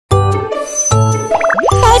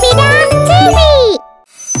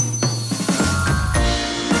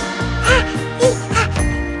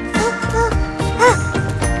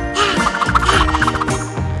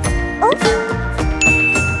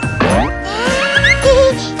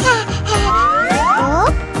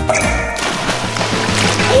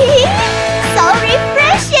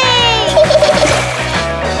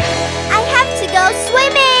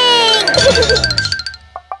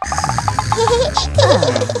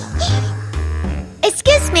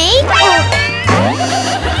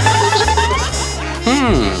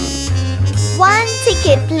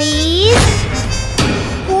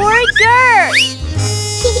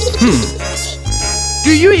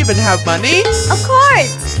and have money? Of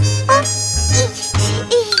course.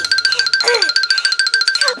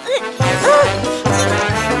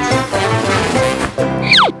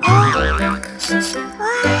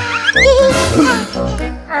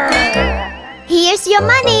 Here's your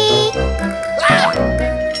money.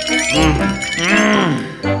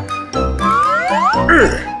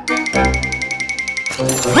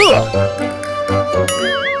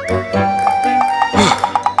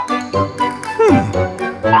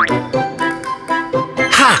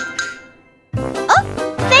 Oh,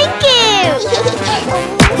 thank you.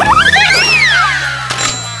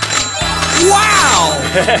 Wow!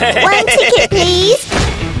 One ticket, please.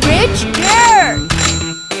 Rich girl.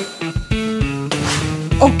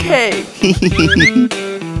 Okay.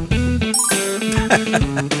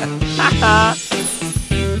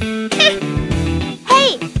 Hey,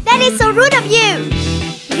 that is so rude of you.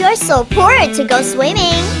 You're so poor to go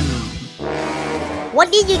swimming.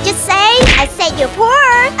 What did you just say? I said you're poor.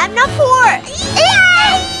 I'm not poor.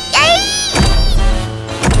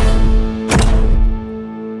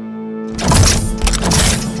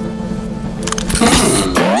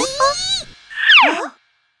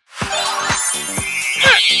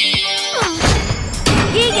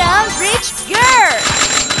 Giga, rich girl.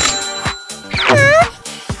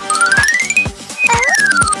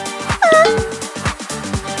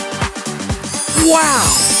 Wow!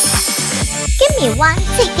 Give me one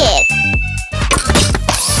ticket.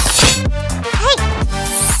 Hey.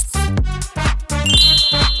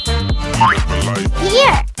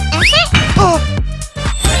 Here.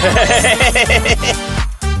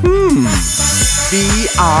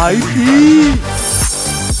 VIP!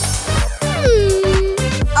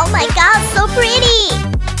 Oh my god, so pretty.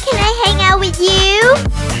 Can I hang out with you?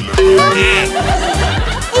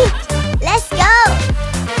 Hey, let's go.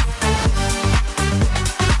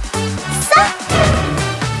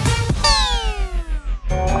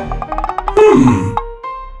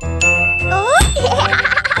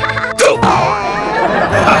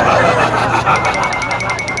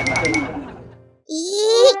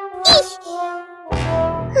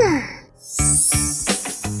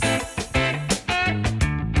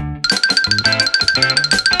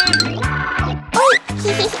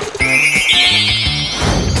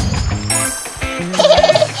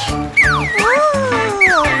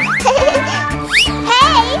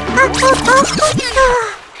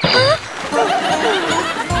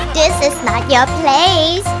 This is not your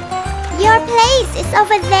place. Your place is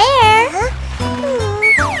over there.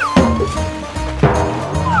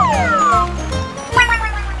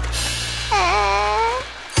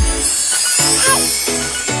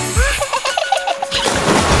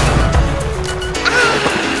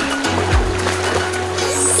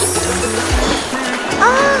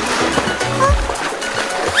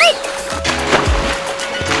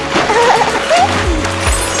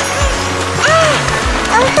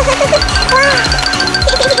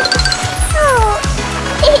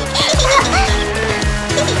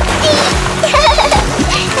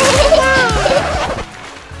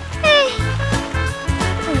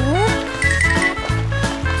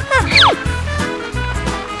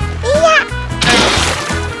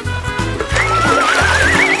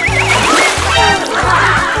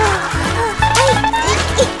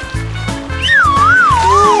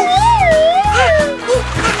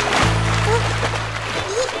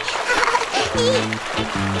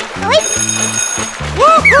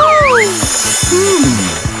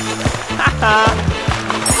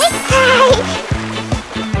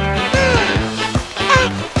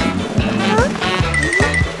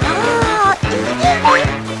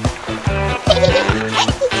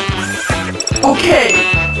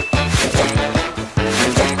 Okay.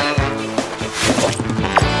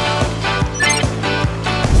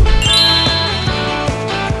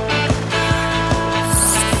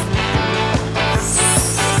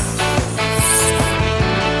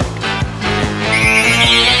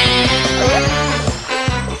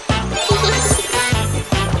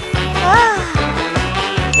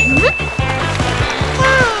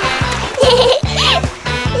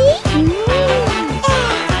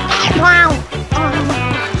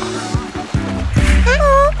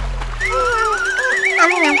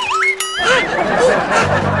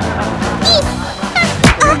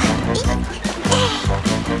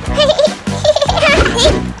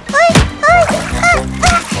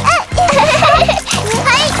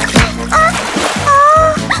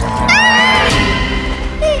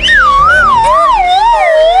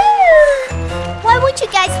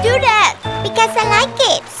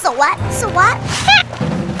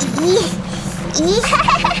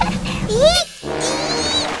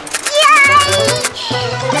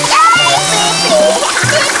 Yay!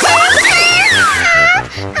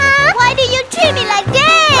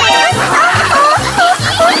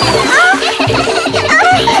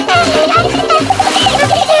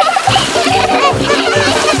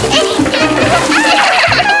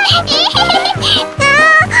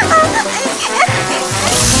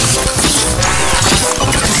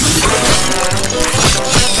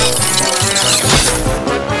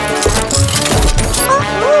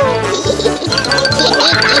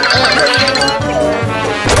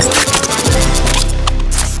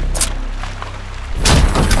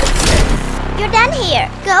 here.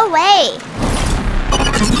 Go away.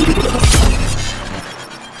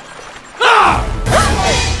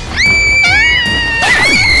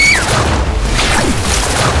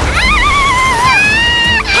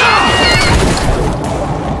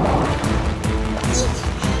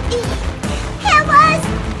 Help us!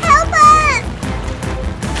 Help us!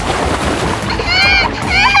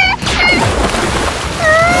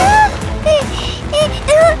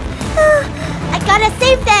 I gotta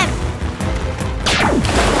save them!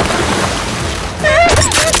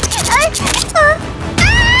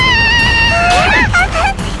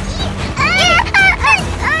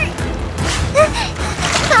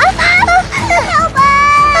 Help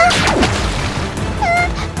us!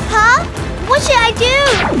 Huh? What should I do?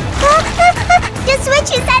 The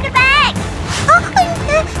switch is at the back! Over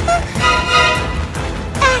here!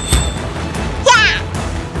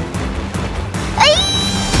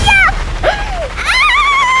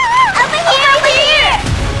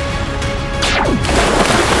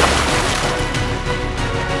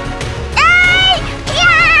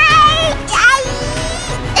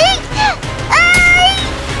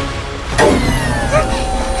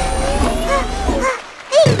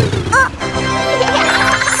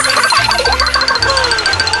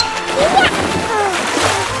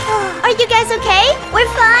 Are you guys okay? We're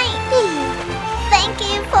fine. Thank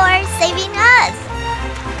you for saving us.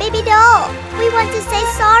 Baby doll, we want to say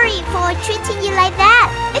sorry for treating you like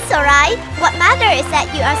that. It's alright. What matters is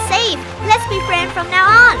that you are safe. Let's be friends from now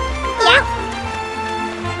on. Yeah.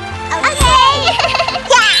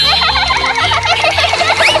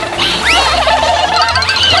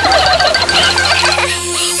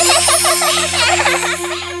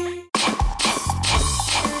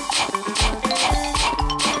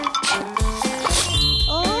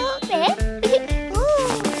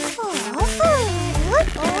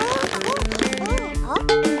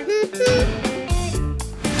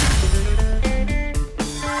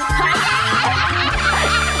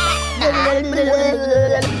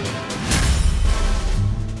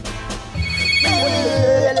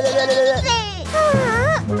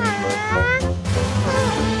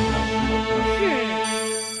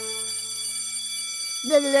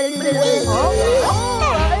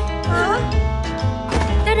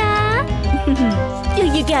 Ta-da! Do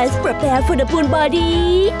you guys prepare for the pool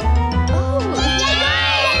body?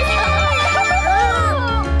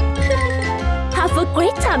 Have a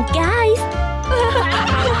great time, guys!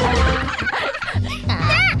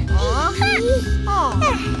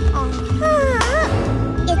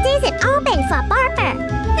 It isn't open for barber.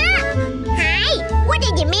 Hi, what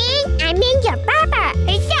did you mean? I mean your barber.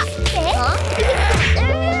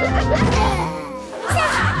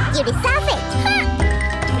 You deserve it.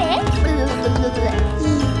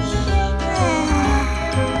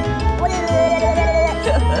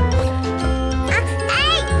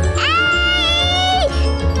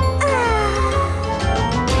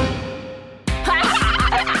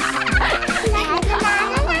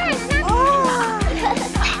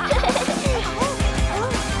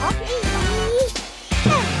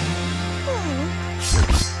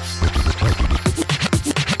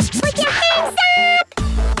 Put your hands up!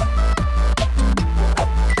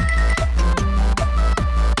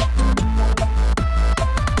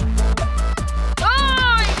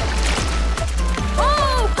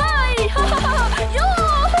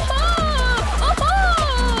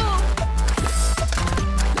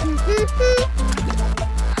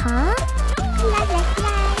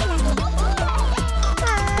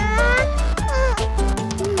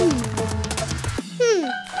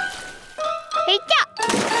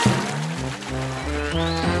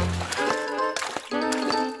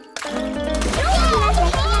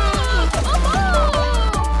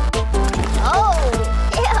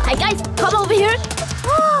 Hi guys, come over here!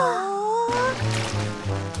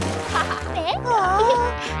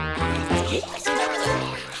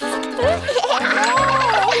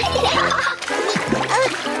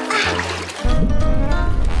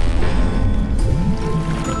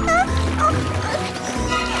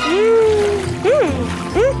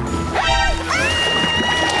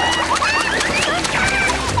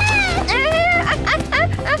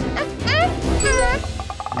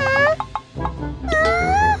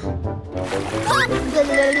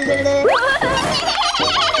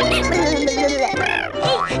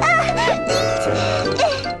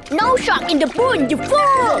 No shark in the pool, you fool!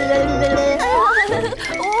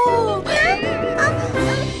 Oh.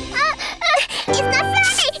 It's not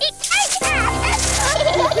funny!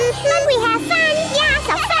 But we have fun! Yeah,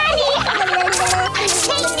 so funny!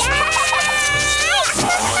 Hey guys!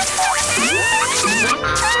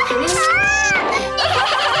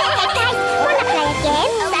 Hey guys, wanna play a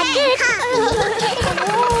game? That's good!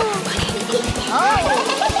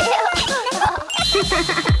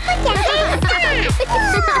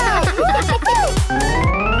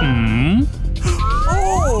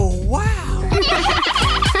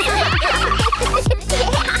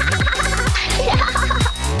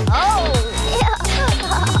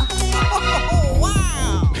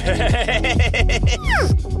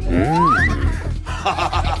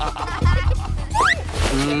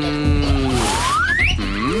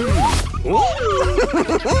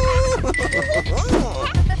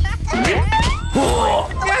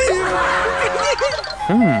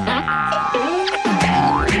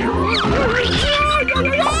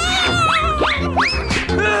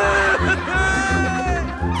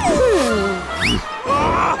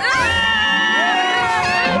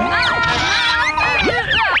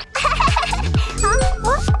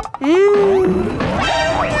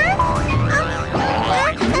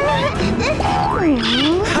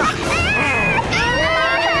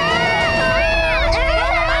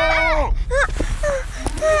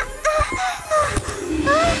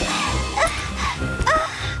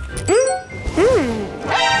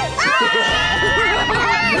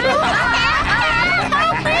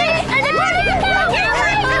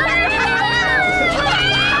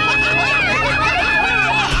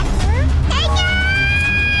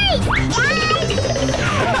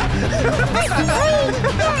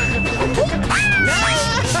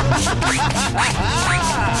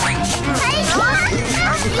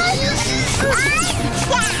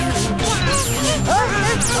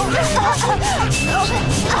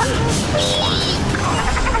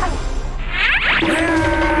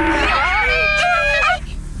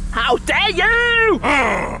 How dare you!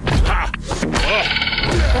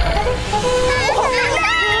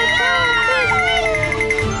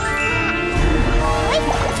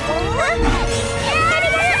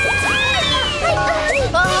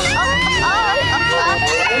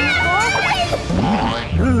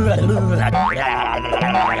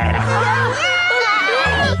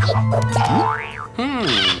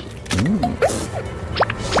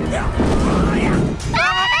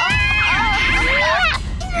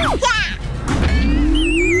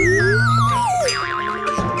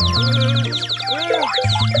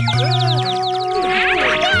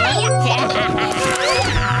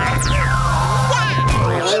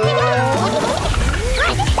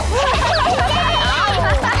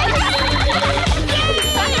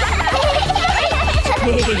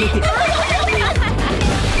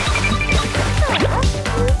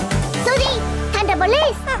 Suzy, hand the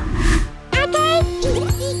police. Okay.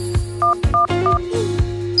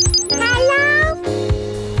 Hello.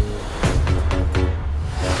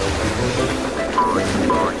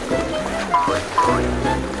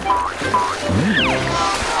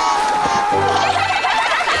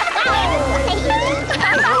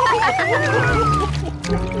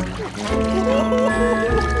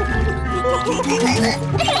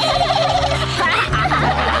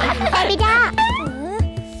 Baby doll.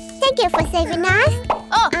 Thank you for saving us.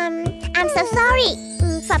 I'm so sorry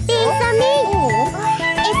for being so mean.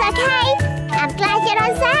 It's okay. I'm glad you're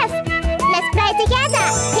unsafe. Let's play together.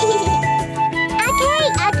 Okay,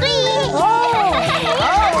 agree.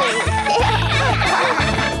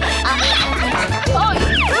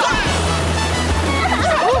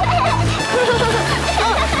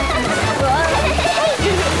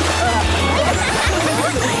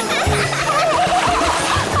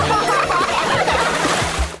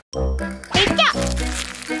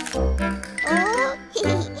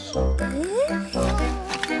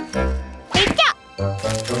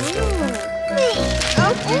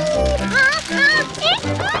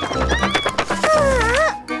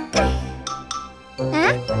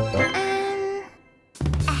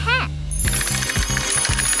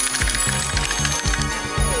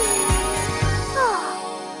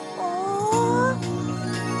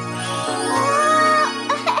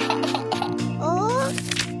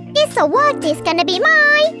 This award is gonna be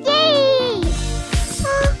mine! Yay!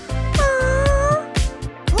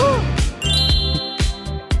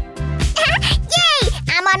 Yay!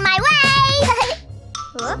 I'm on my way!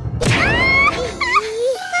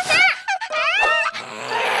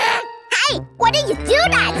 Hey! Why did you do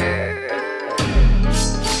that?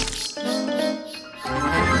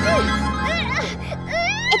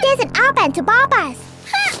 It isn't open to bob us.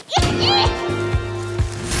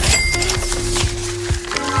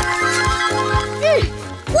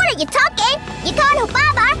 What are you talking? You can't help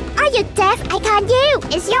Baba. Are you deaf? I can't you.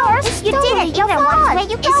 It's yours. You did it. Your fault. Where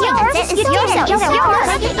you going? It's yours. It's yours.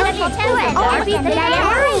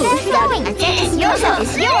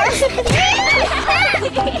 It's yours.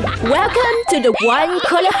 Welcome to the One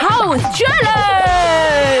Color House Challenge!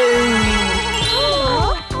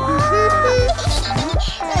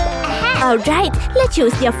 Alright, let's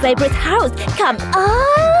choose your favorite house. Come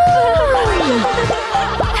on!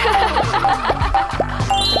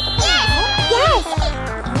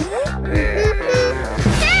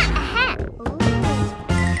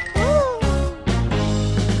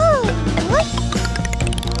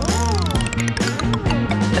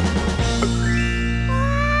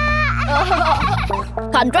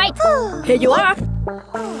 Conrad, here you are.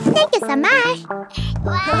 Thank you so much.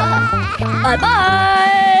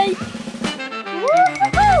 Bye-bye.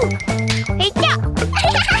 Hey, go.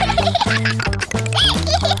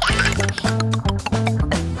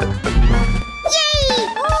 Yay!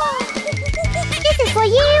 This is for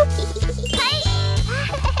you.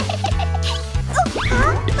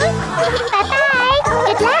 Bye-bye.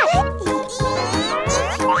 Good luck.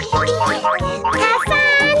 Have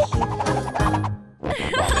fun.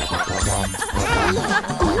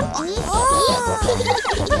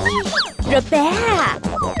 Prepare.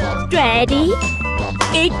 Ready?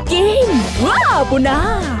 Eating. Wow, Bona.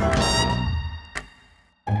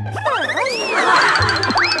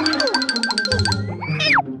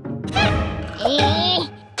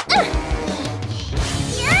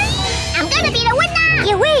 I'm gonna be the winner.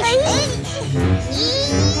 You wish.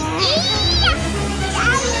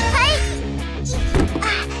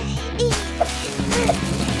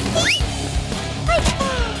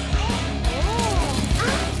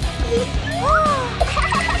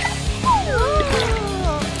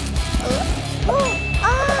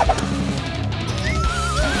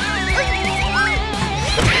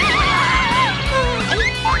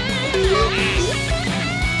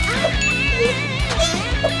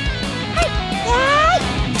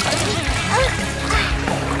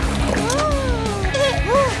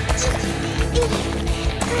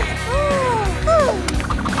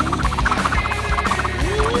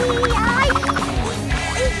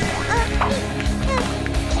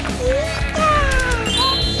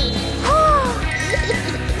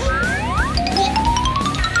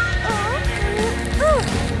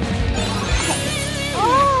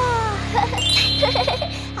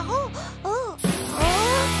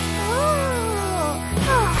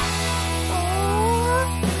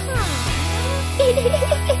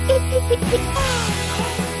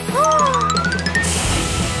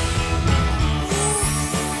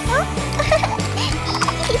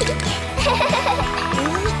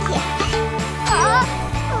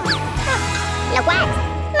 Là quá,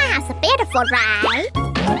 Ma's beautiful, right?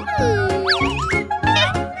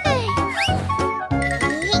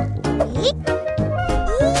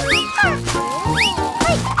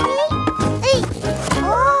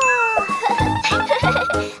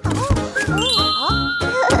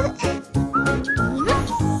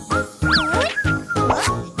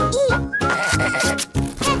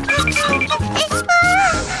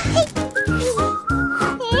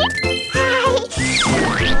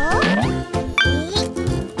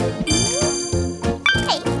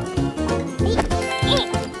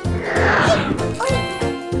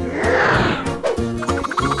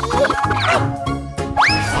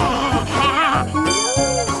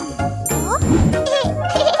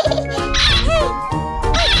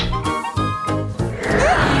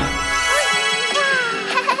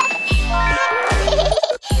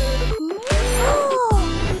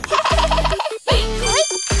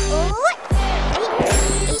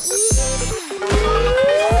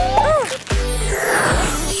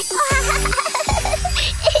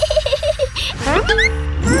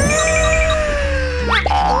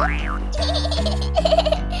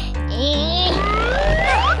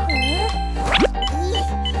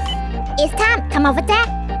 It's time. Come over there.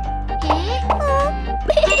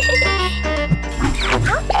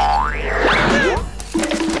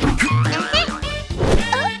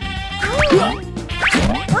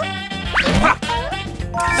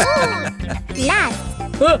 Last.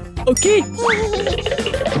 Okay.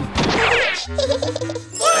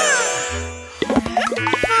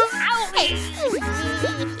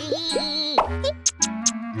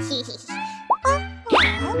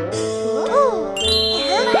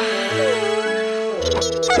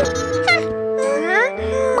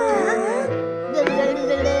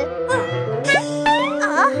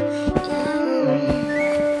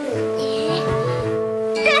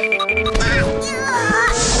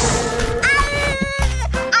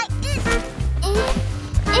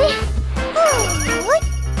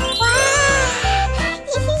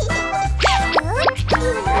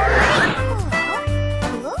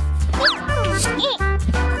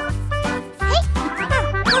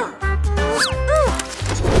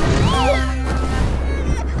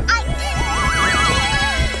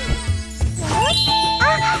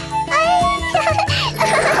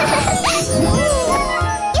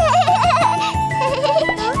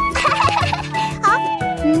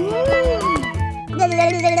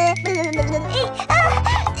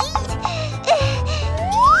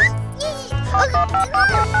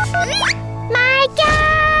 My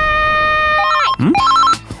God!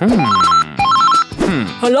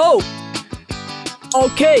 Hello.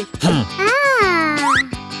 Okay.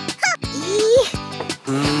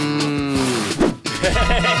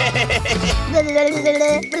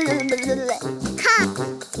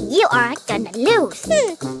 You are gonna lose.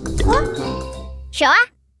 Sure?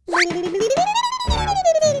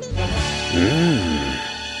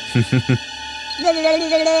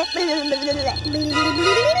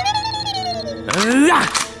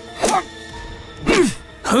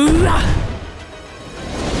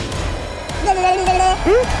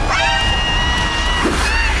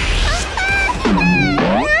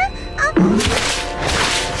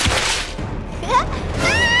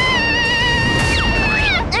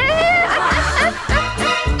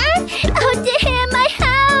 Oh dear, my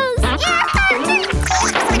house!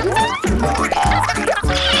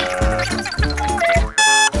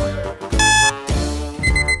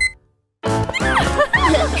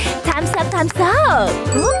 Time's up, time's up!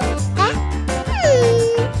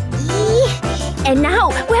 And now,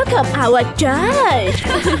 welcome our judge!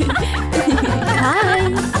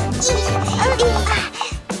 Hi!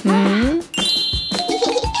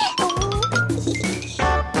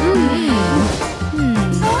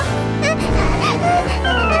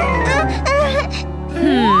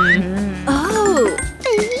 Oh!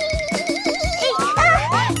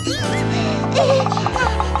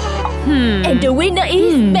 And the winner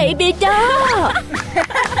is Baby Dog!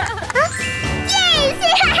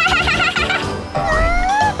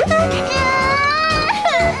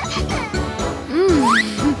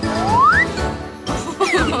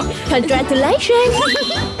 Congratulations!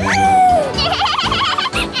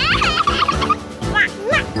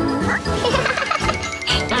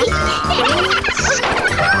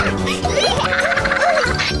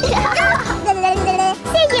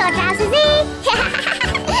 Señora Suzy.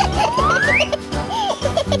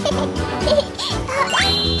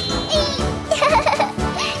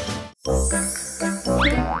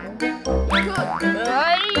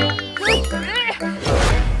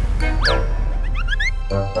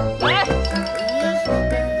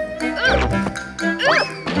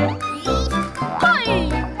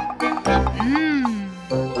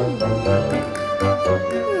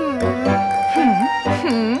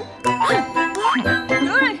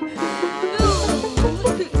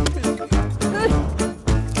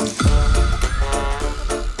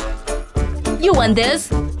 You want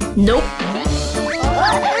this? Nope.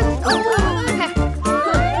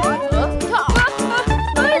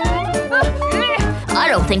 I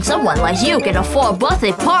don't think someone like you can afford a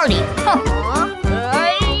birthday party. Huh.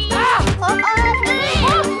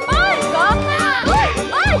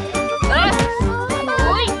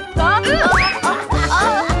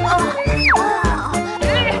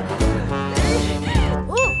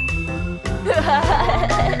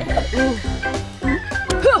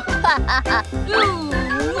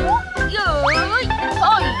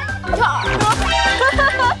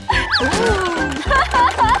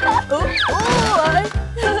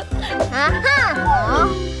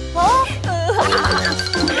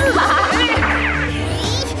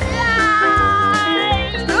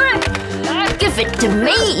 Give it to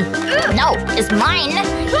me! No, it's mine!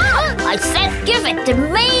 I said give it to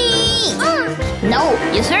me! No,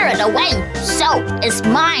 you threw it away! So, it's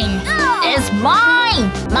mine! It's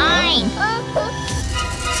mine! Mine!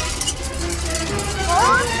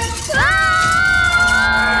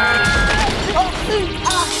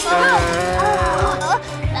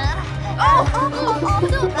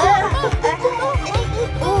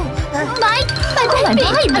 Mike! My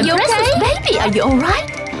baby! Are you okay? Baby, are you alright?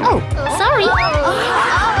 Oh, sorry.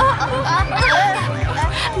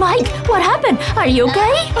 Mike, what happened? Are you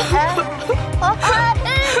okay?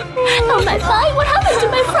 Oh my God, what happened to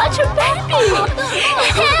my fragile baby?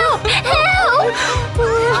 Help! Help!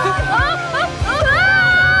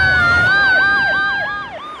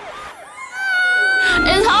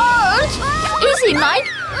 It hurts! Easy, Mike!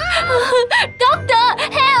 Doctor,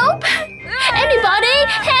 help! Anybody,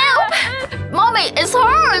 help! Mommy, it's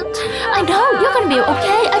hurt! I know, you're gonna be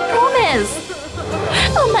okay, I promise!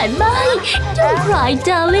 Oh my, don't cry,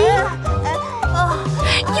 darling!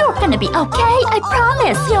 You're gonna be okay, I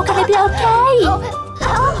promise! You're gonna be okay!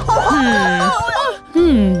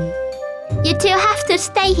 You two have to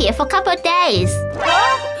stay here for a couple of days.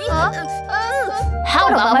 How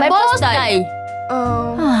about my birthday?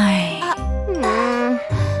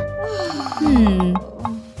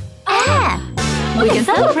 We can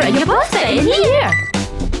celebrate your birthday in here!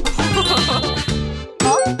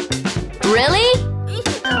 Really?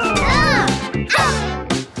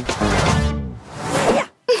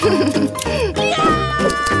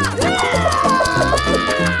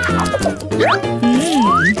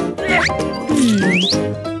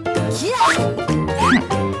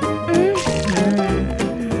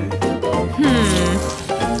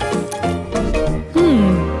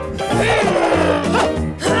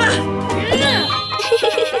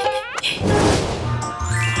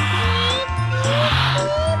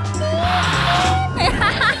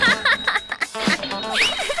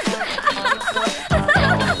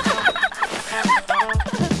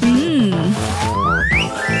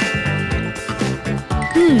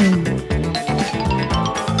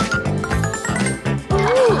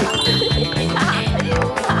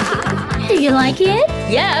 Do you like it?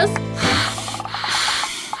 Yes.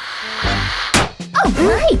 Oh,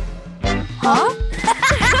 right. Huh?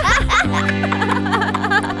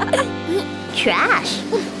 Trash.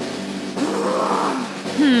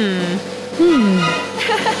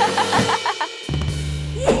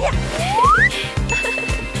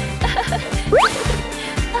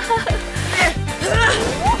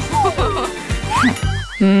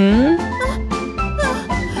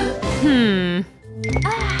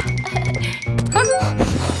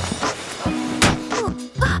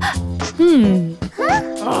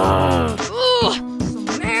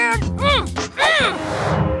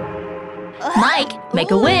 Mike,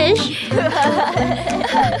 make a wish.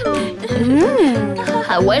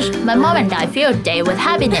 I wish my mom and I fill a day with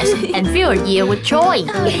happiness and fill a year with joy.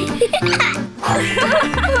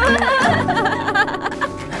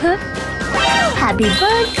 Happy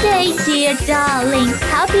birthday, dear darling.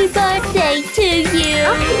 Happy birthday to you.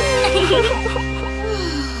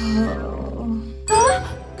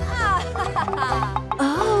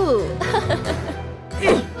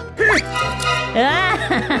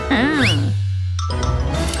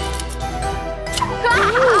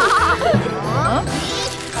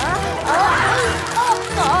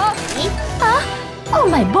 Oh,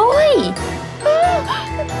 my boy!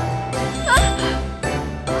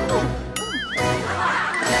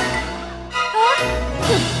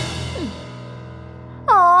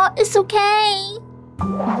 Oh, it's okay.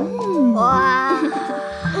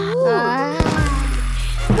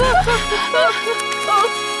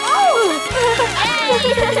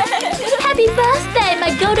 Happy birthday,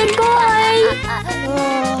 my golden boy!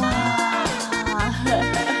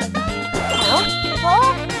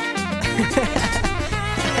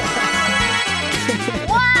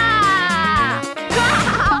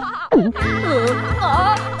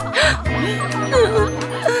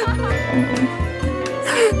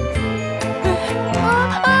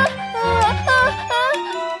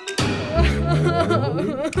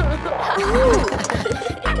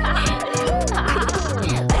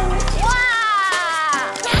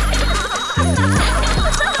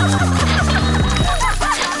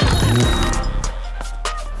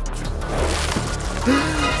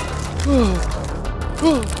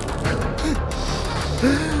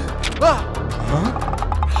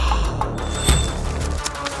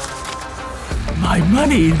 My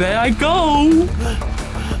money, there I go.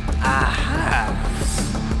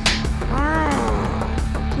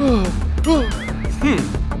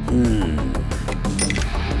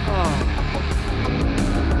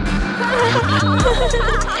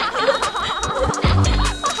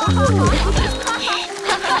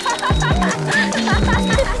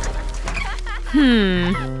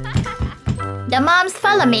 The moms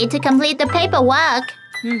follow me to complete the paperwork.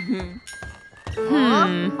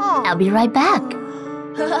 I'll be right back.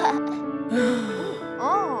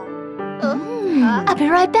 I'll be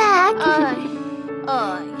right back.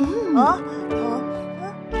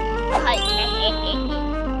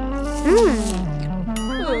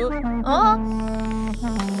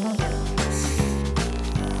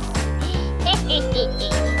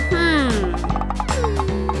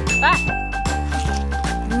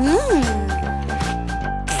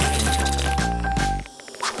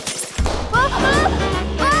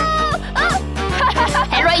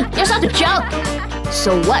 Henry, you're such a joke.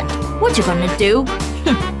 So what? What you gonna do?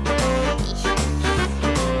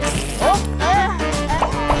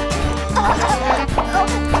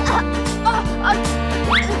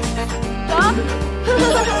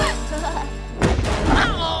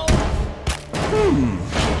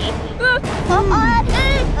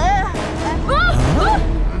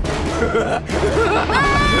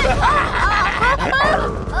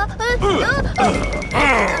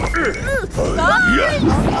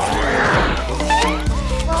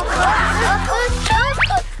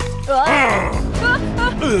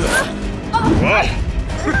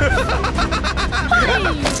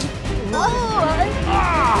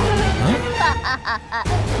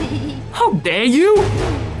 How dare you!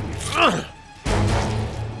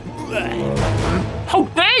 How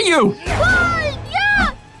dare you!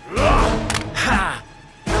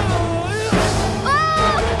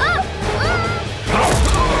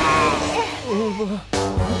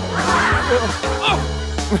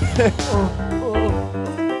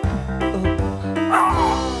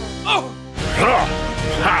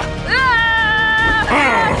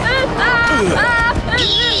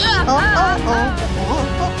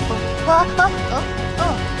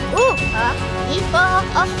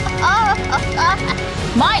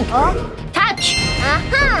 Mike! Catch!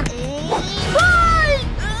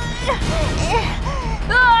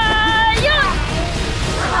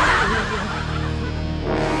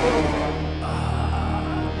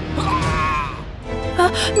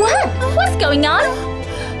 What? What's going on?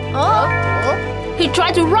 He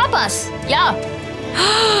tried to rob us. Yeah.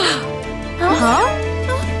 Huh?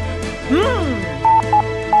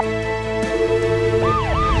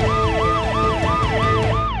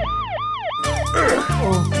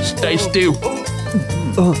 Stay still.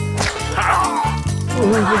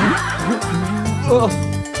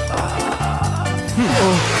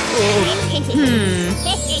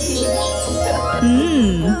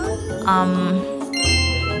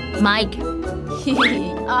 Mike.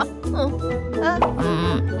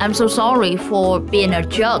 I'm so sorry for being a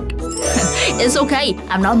jerk. It's okay.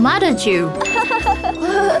 I'm not mad at you.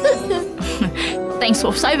 Thanks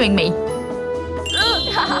for saving me.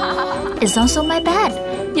 It's also my bad.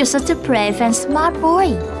 You're such a brave and smart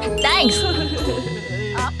boy. Thanks.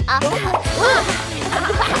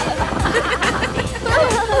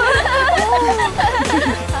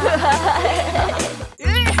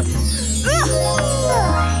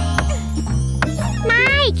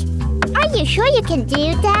 Mike, are you sure you can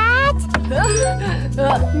do that?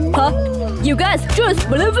 Huh? You guys just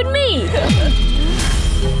believe in me.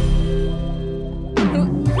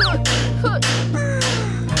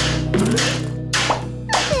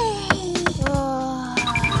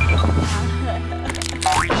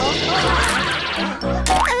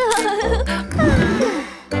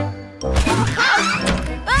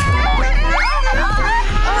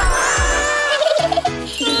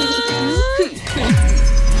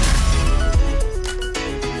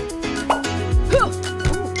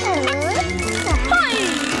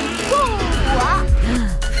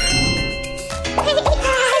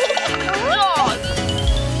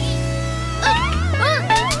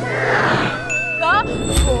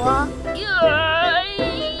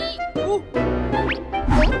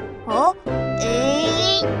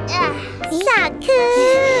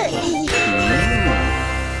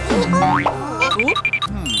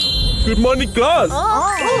 Good morning, class.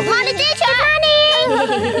 Morning, teacher.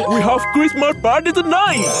 Morning. We have Christmas party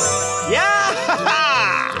tonight.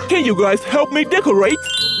 Yeah! Can you guys help me decorate?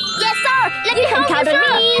 Yes, sir. Let me help Count you, on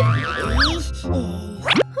me.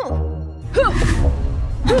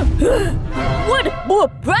 What a poor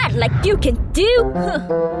brat like you can do?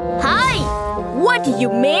 Hi! What do you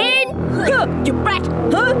mean? You brat!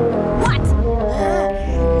 Huh? What?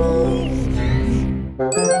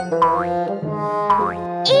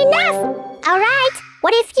 Enough! Alright,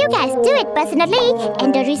 what if you guys do it personally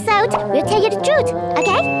and the result will tell you the truth,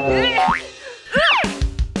 okay?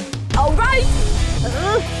 Alright!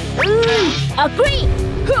 Agree!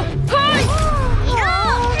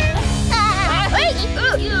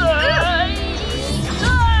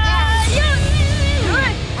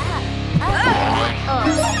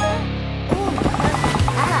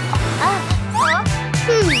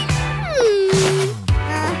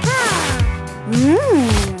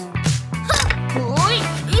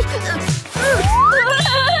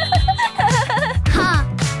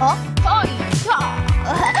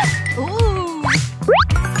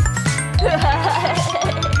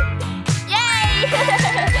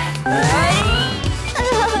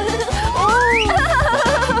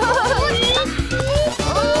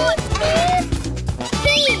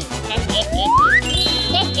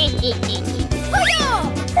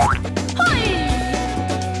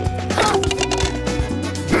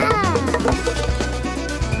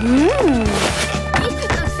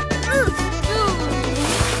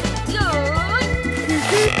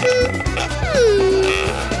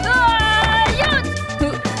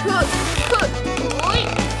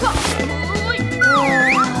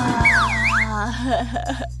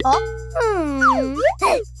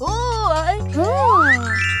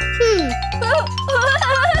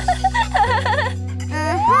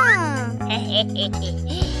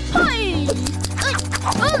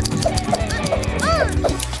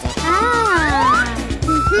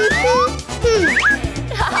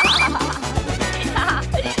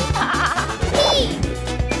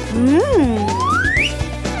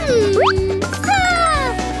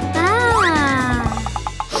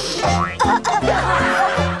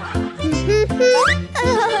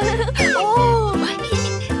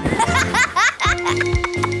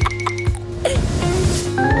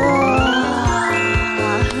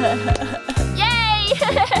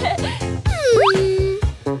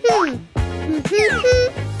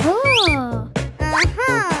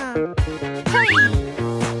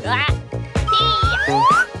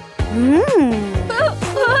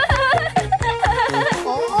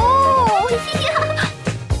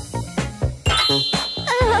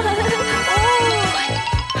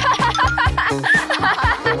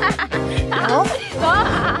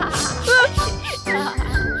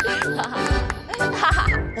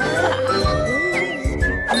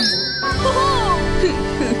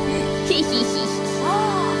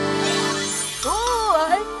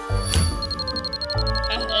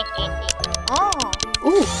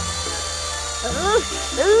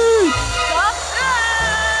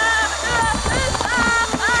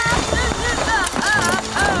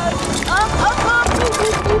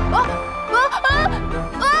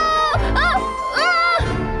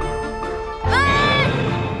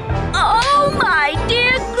 Oh my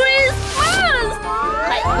dear Christmas!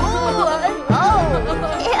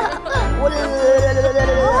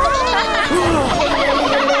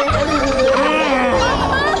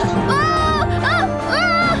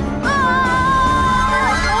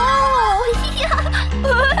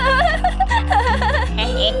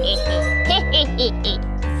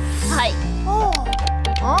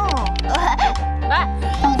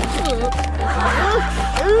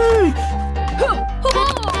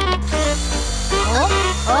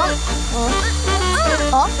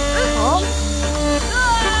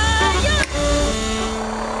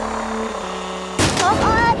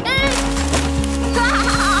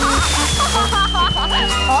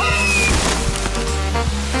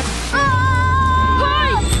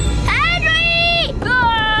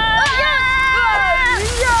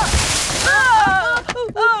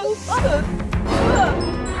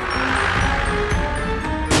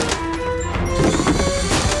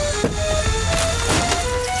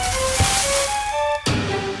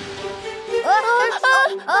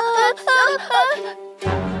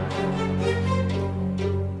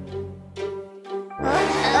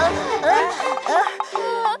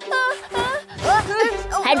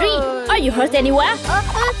 Henry, are you hurt anywhere?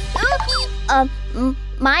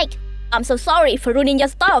 Mike. I'm so sorry for ruining your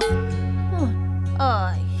stuff.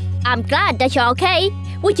 I'm glad that you're okay.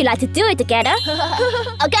 Would you like to do it together?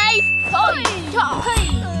 Okay.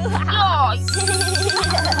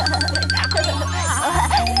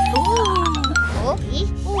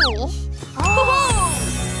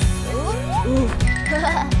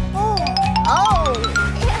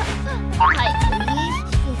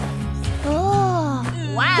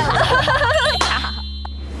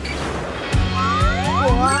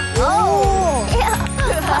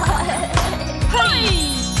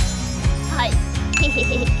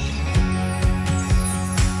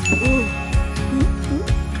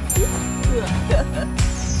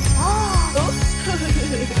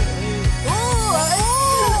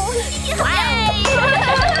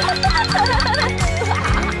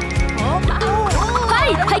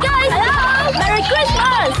 Hey guys! Hello! Merry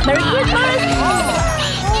Christmas! Merry Christmas!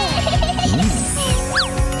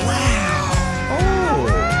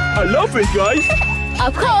 I love it, guys.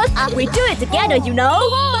 Of course, we do it together, you know.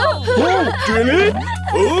 Oh, really?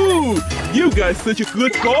 Oh, you guys such a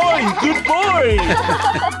good boy. Good boy.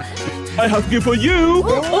 I have gift for you.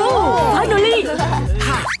 Oh, finally!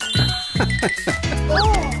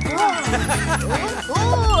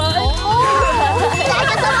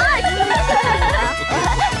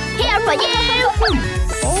 Here for you.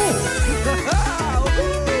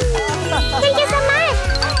 Thank you so much.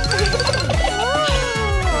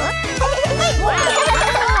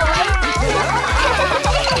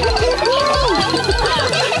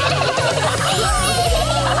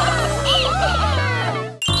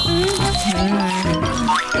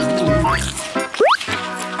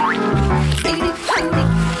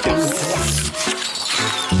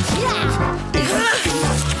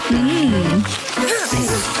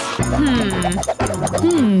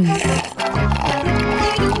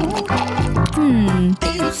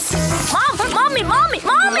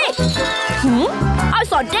 Mommy! I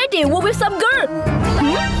saw Daddy walk with some girl.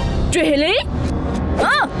 Really?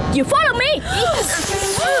 You follow me.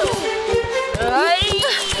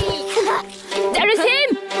 There is him.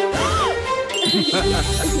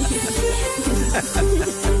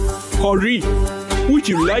 Hurry. Would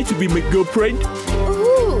you like to be my girlfriend?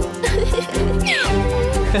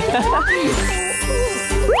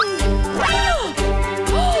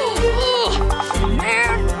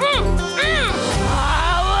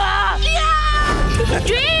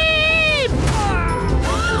 Dream!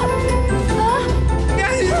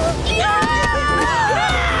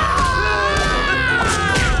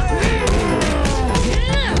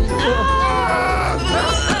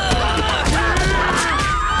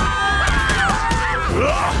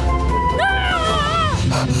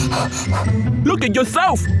 Look at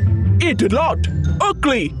yourself. Eat a lot.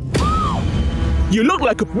 Ugly. You look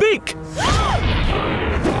like a pig.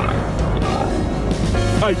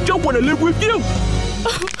 I don't want to live with you.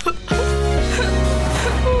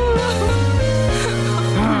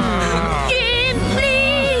 Jim,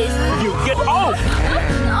 please! You get off.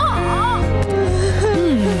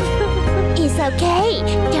 It's okay.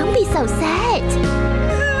 Don't be so sad.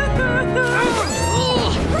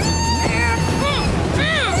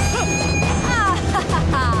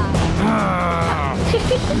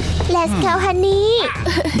 Let's go, honey.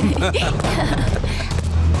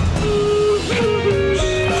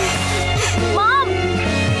 Mom!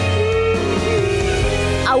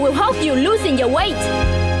 I will help you losing your weight.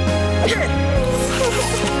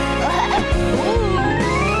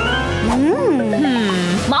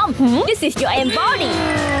 Mom, this is your body.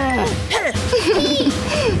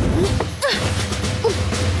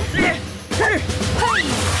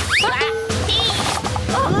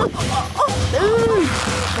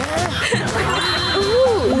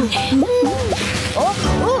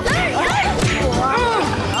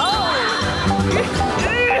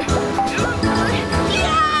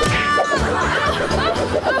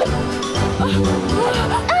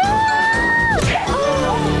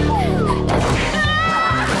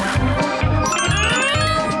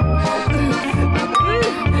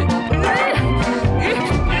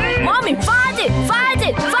 Mommy, fight it! Fight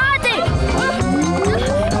it! Fight it!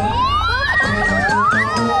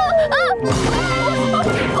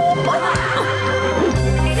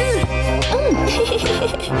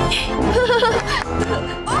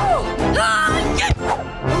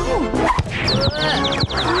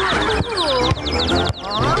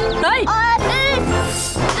 Hey!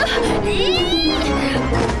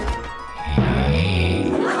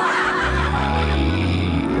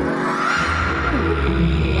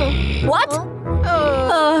 What?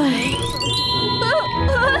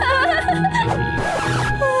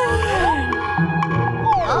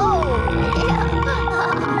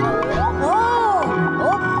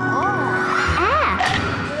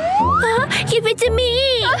 Give it to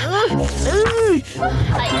me!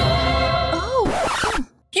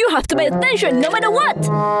 You have to pay attention no matter what!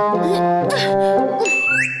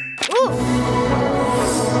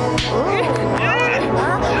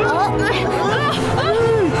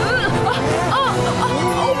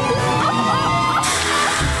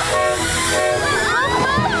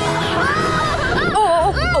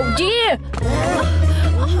 Oh dear!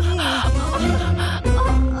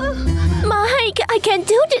 Mike, I can't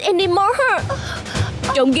do it anymore!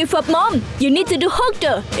 Don't give up, Mom! You need to do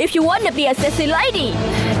harder if you want to be a sexy lady!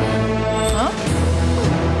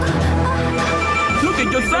 Look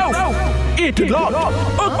at yourself! Eat a lot!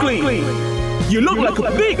 Ugly! You look like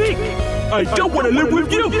a pig! I don't want to live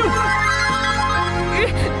with you!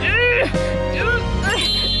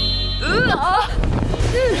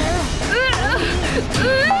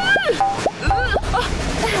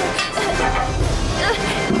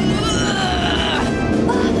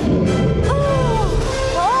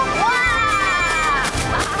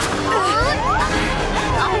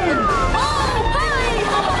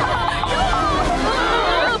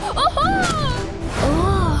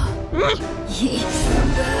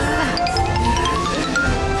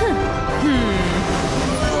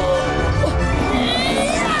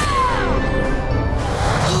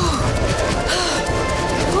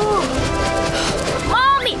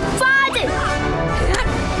 Mommy, fight it!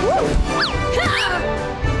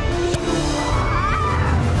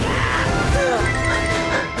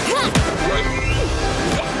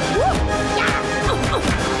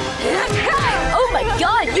 Oh my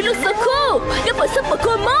God, you look so cool! You're a super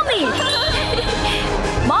cool mommy!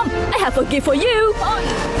 Mom, I have a gift for you!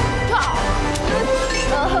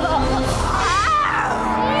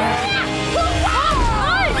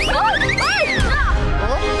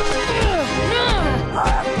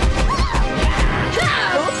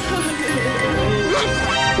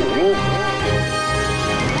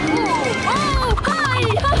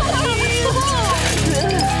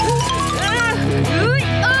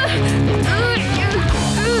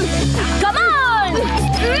 Come on!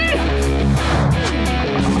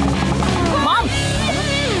 Mom!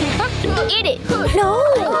 Eat it! No!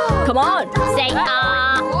 Come on! Say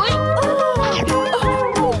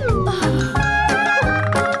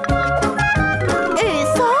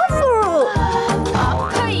It's awful.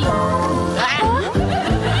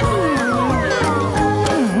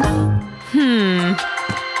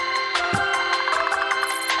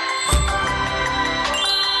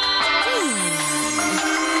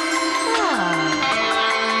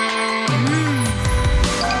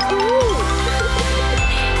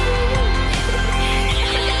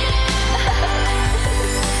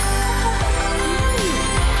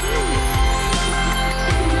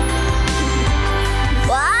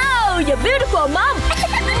 wow! You're beautiful, Mom!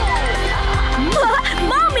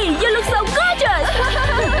 Mommy, you look so gorgeous!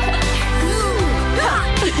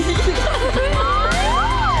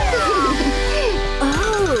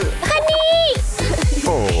 Honey!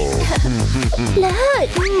 Look!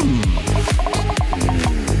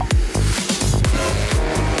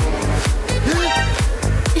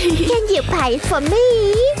 Can you pay for me?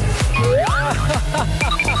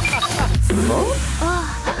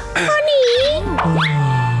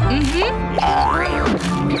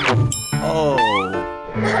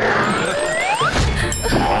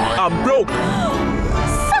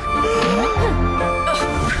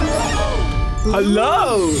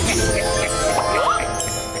 Hello.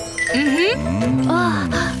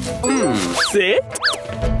 Sit.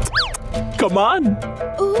 Come on.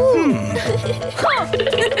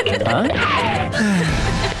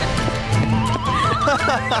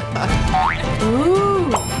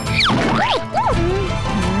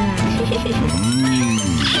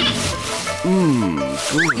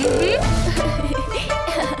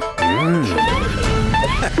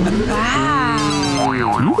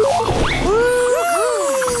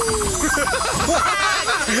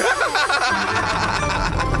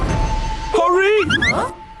 Hurry!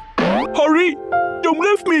 Hurry! Don't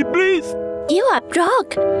leave me, please! You are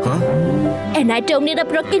broke. And I don't need a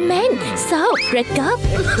broken man. So, break up.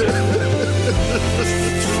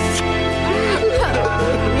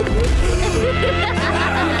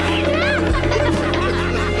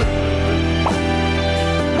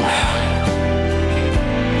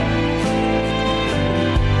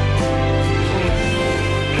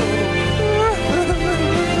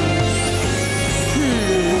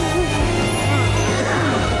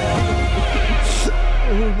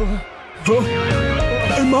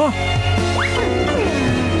 Emma!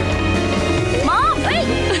 Mom, wait!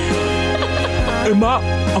 Emma,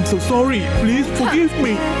 I'm so sorry. Please forgive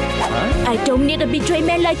me. I don't need a betrayed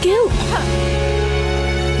man like you.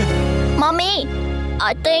 Mommy,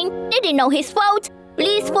 I think they didn't know his fault.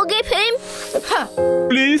 Please forgive him.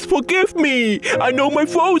 Please forgive me. I know my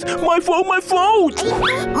fault. My fault. My fault.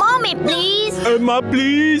 Mommy, please. Emma,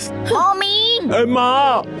 please. Mommy.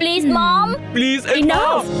 Emma. Please, Mom. Please, Emma.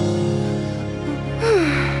 Enough.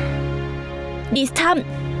 This time,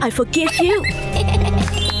 I forgive you.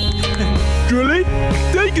 Really?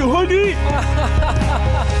 Thank you, honey.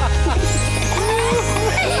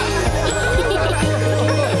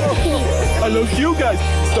 I love you guys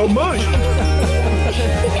so much.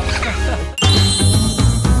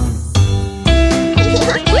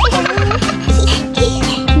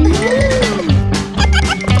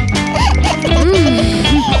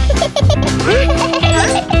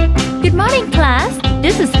 Good morning, class.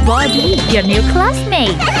 This is Bobby, your new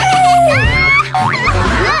classmate.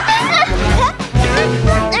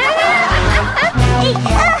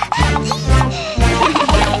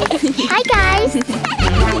 Hi guys.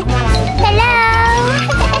 Hello.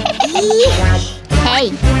 Hey,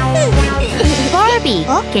 Barbie,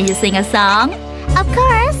 can you sing a song? Of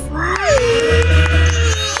course.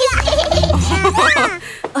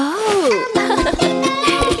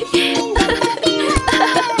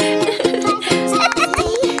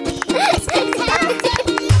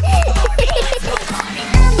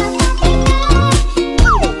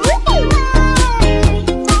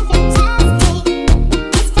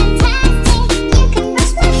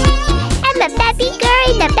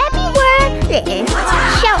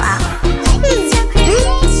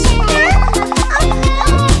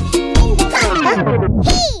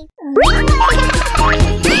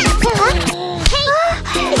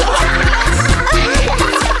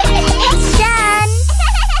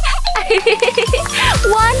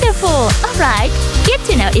 Wonderful! Alright, get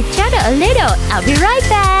to know each other a little. I'll be right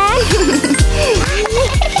back.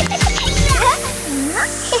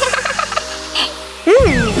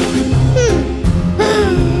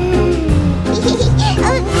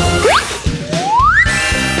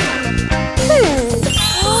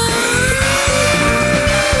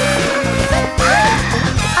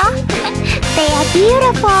 They are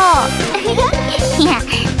beautiful. Yeah,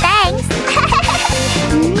 thanks.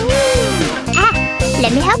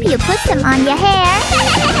 Let me help you put some on your hair.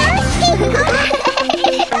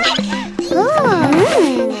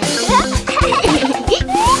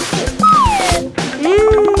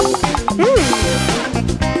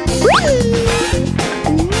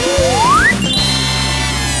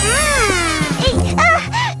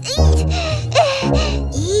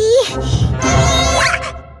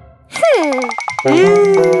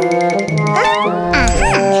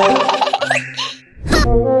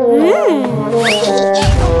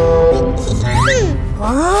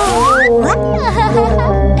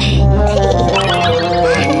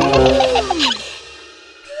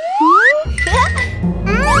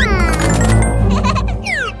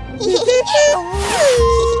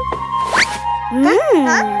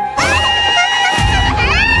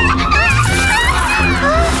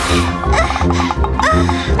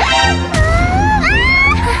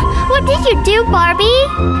 What did you do, Barbie?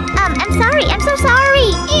 I'm sorry. I'm so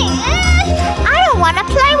sorry. I don't want to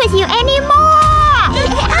play with you anymore.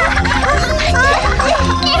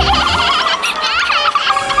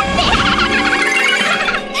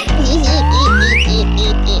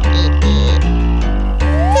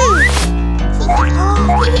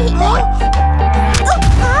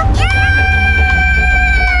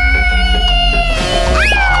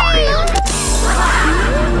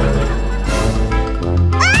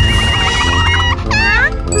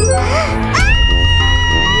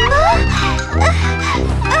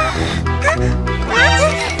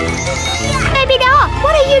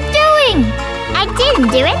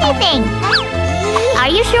 do anything. Are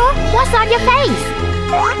you sure? What's on your face?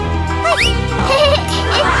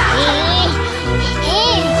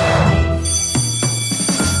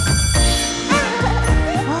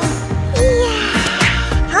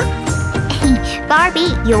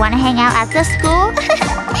 Barbie, you wanna hang out after school?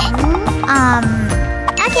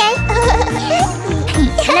 Okay.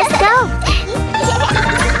 Let's go.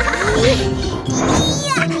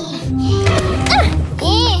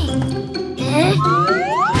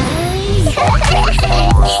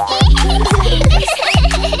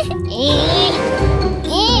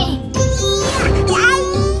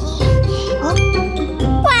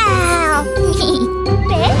 Wow.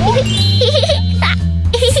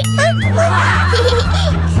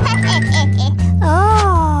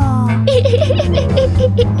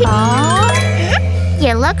 Oh,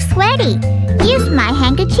 you look sweaty. Use my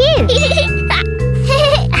handkerchief.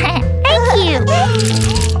 Thank you.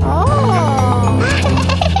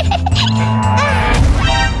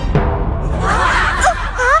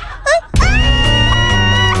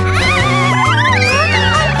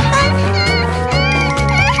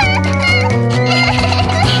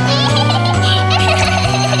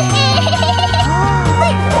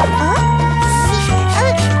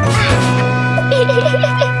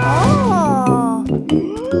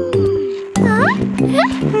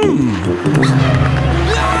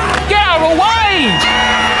 Get out of the way!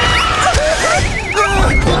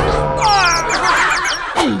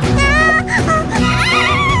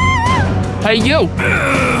 Hey, you!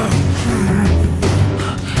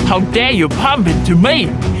 How dare you pump into me?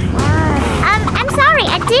 I'm sorry.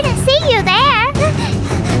 I didn't see you there.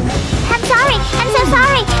 I'm sorry. I'm so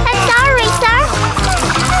sorry. I'm sorry, sir.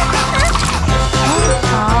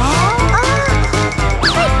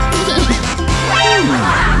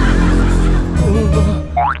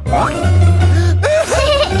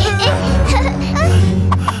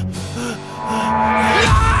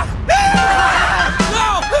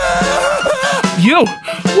 You!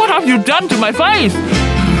 What have you done to my face?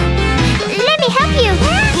 Let me help you.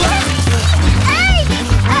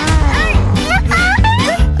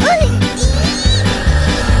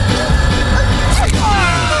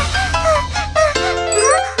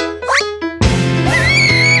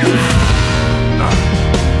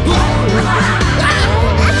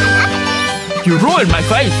 You ruined my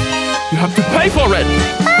face! You have to pay for it!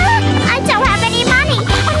 I don't have any money.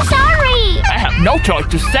 I'm sorry. I have no choice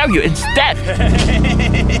to sell you instead! Help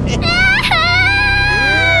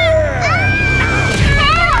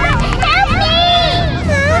me!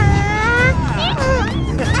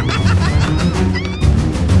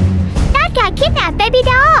 That guy kidnapped baby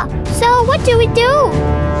doll. So what do we do?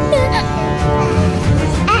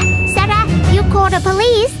 Sarah, you call the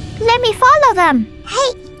police. Let me follow them.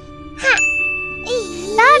 Hey.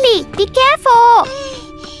 Barbie, be careful!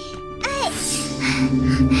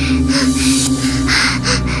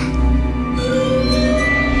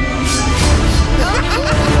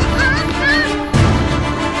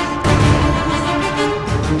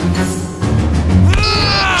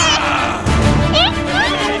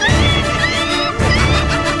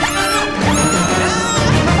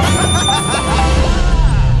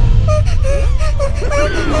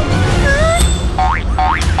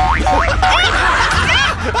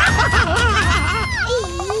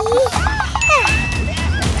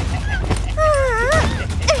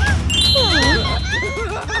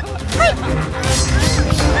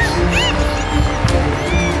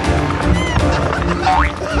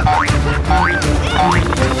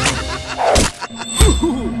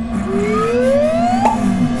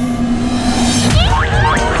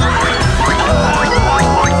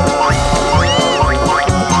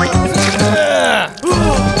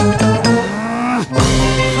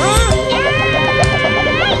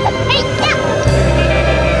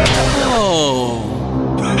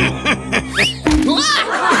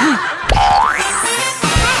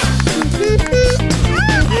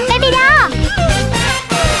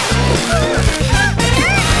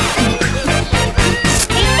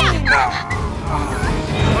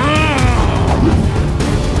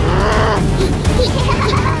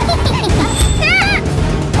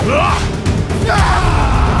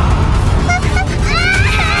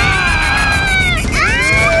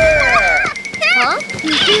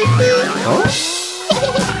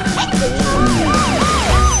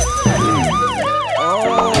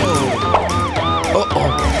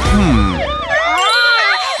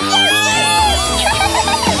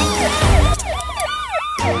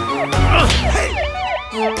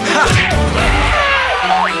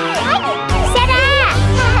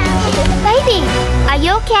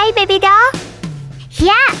 okay, baby doll?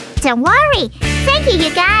 Yeah, don't worry. Thank you,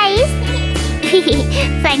 you guys.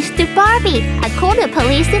 Thanks to Barbie, I called the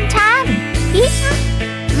police in time.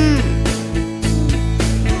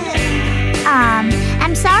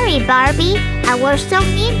 I'm sorry, Barbie. I was so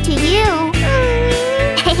mean to you.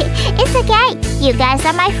 It's okay. You guys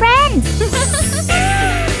are my friends.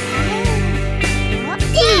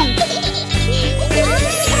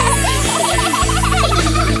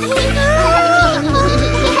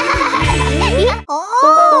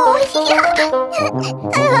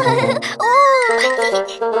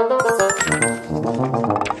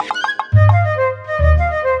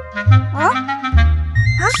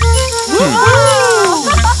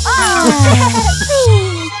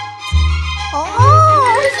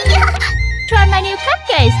 Try my new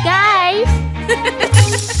cupcakes, guys.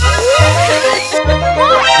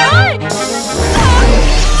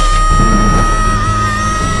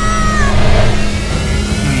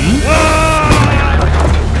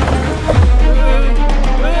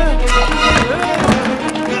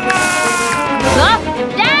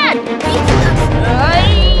 Dad!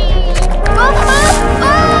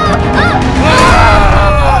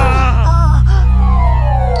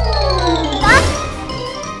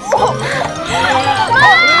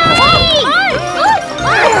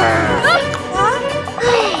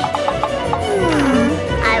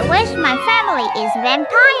 I wish my family is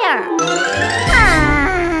vampire.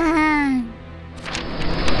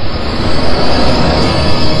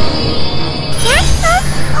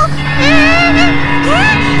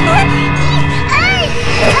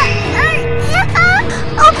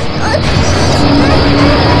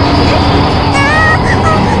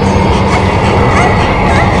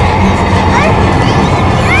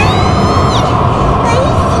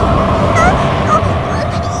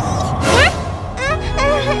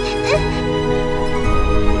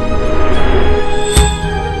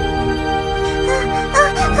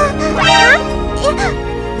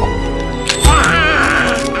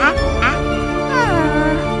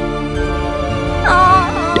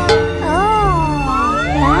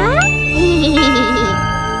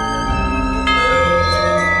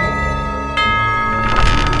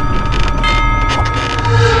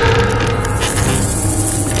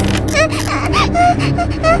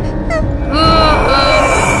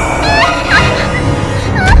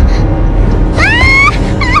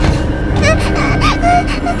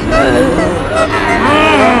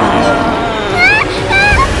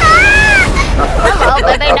 Hello,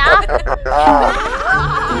 baby doll.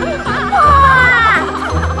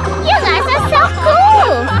 You guys are so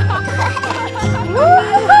cool.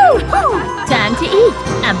 Time to eat.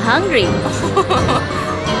 I'm hungry.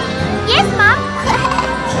 Yes, Mom.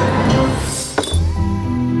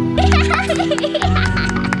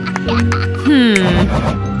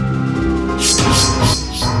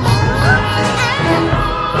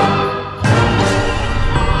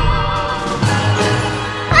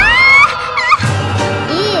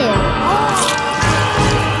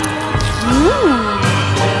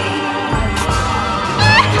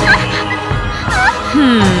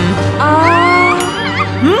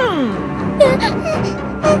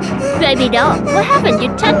 Baby doll, what happened? You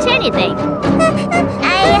touch anything?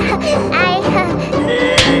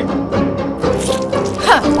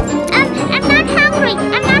 I'm not hungry.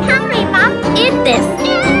 I'm not hungry, Mom. Eat this.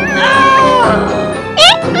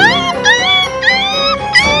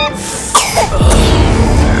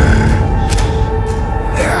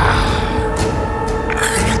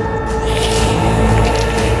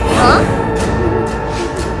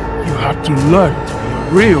 You have to learn to be a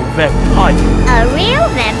real vampire. A real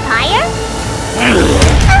vampire?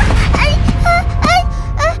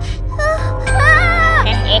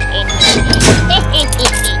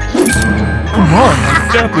 Come on, my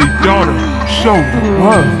deadly daughter. Show the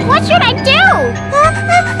world. What should I do?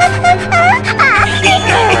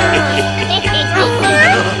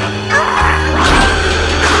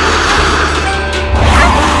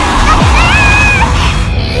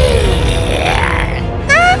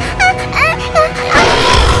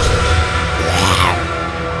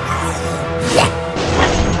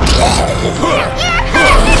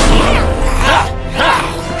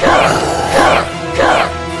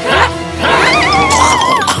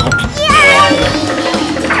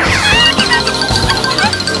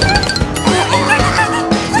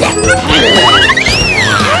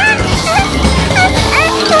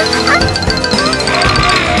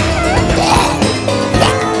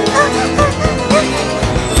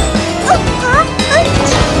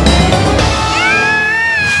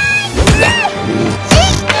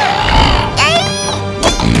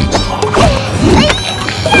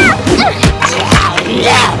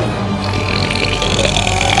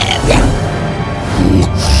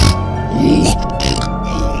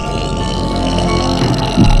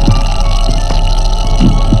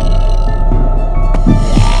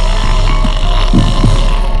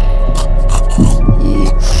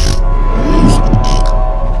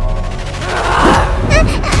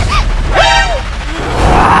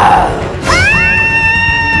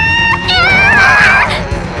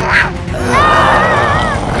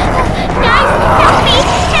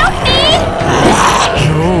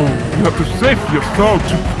 So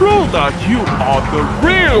to prove that you are the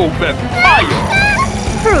real vampire.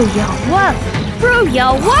 Prove your worth! Prove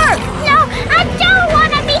your worth! No, I don't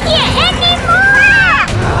want to be here anymore!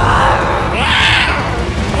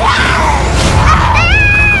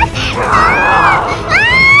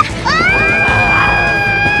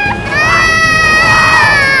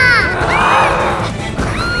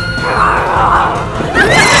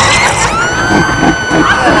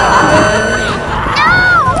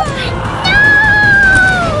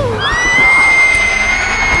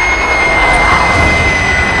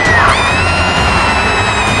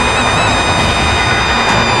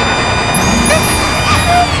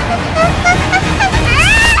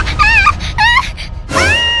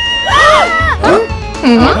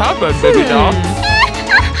 What happened, baby doll?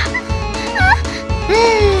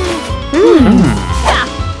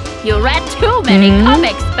 You read too many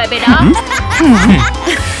comics, baby doll.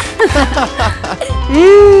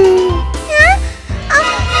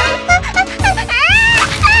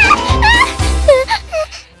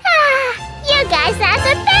 You guys are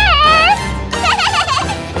the best!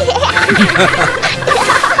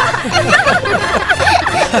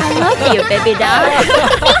 I love you, baby doll.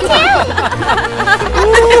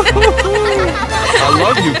 I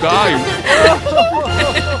love you guys.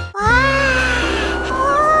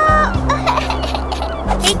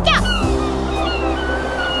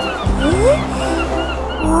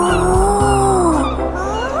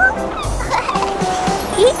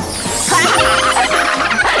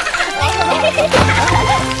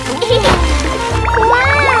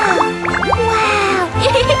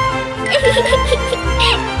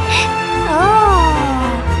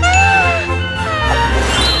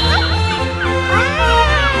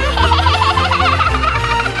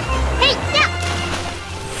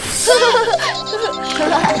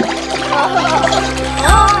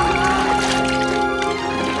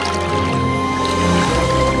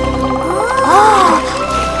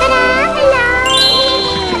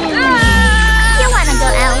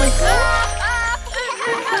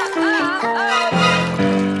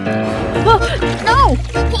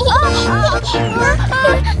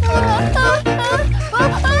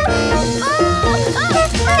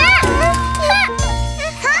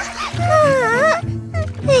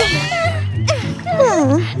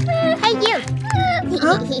 Hey you!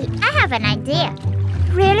 I have an idea.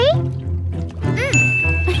 Really?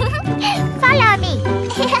 Follow me.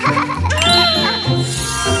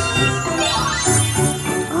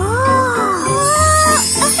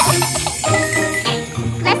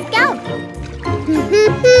 Let's go.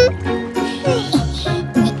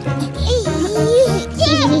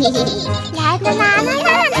 La la la la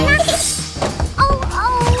la la. Oh oh.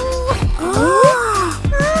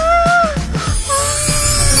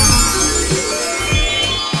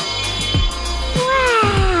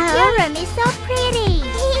 Wow, your room is so pretty.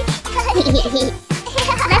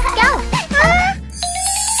 Let's go.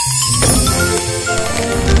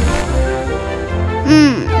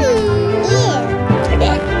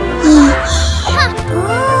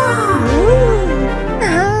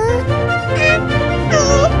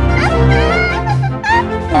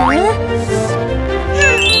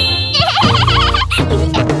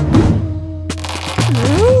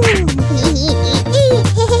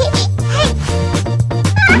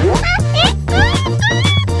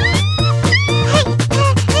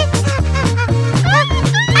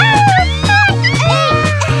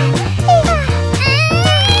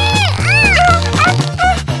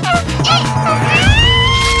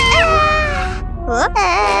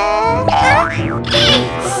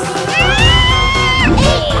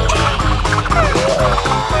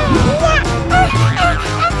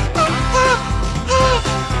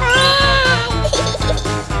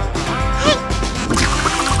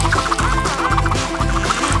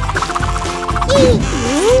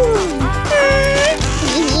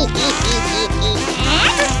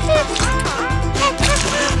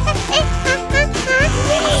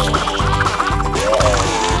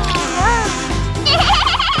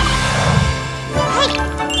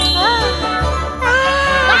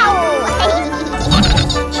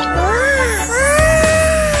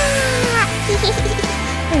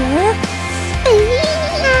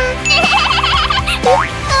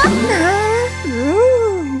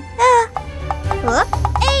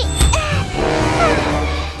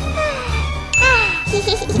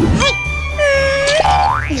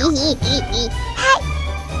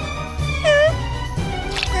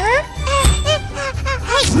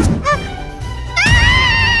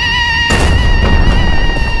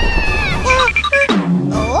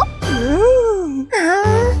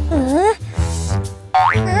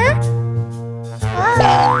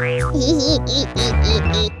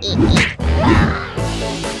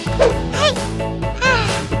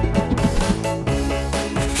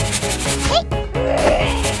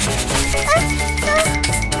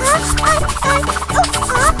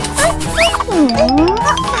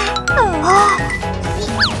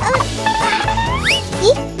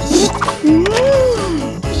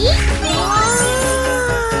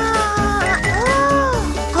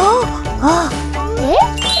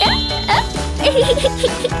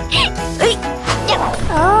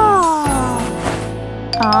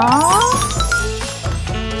 Wow!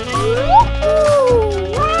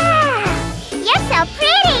 You're so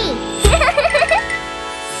pretty!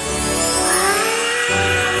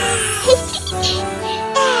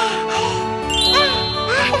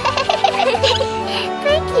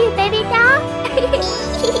 Thank you, baby doll!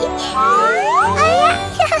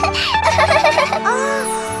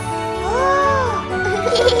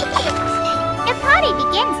 The party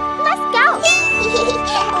begins! Let's go!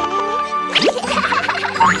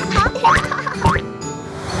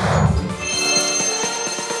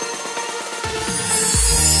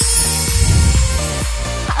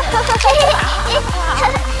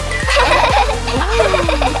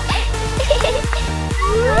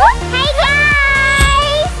 Hey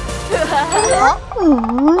guys!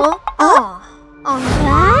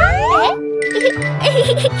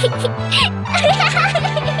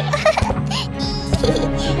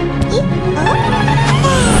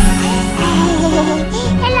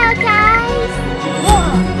 Hello guys!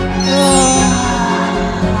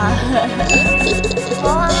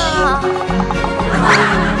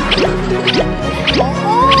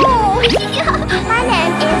 My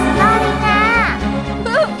name is Marina.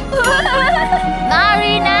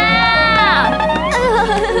 Marina!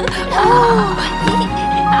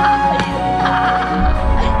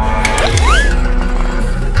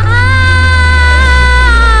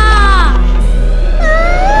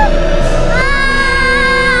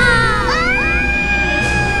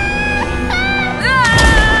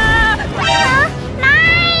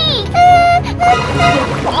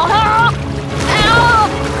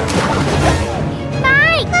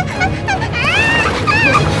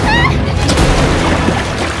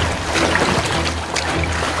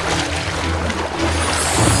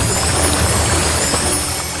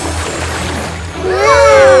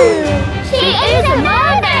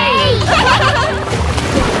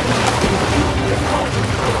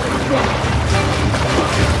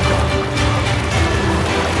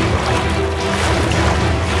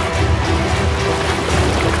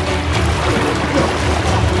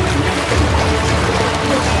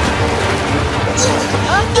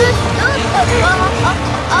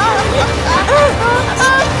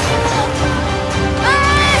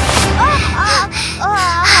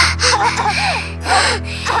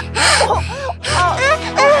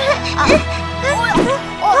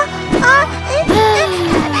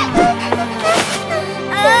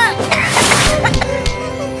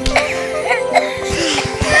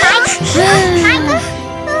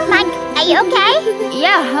 Mike, are you okay?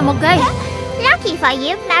 Yeah, I'm okay. Lucky for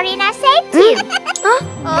you, Marina saved you.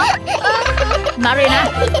 Marina,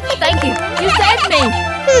 thank you. You saved me.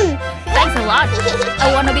 Thanks a lot.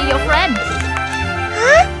 I want to be your friend.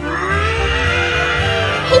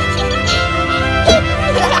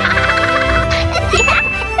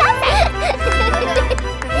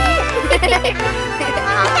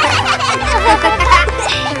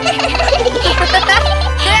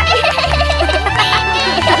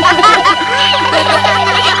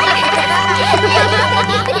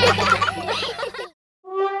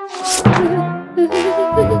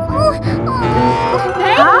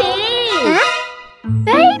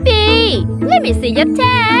 Baby, let me see your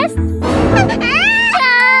test.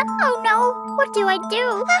 Oh no, what do I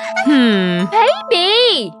do?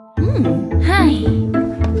 Baby. Hi.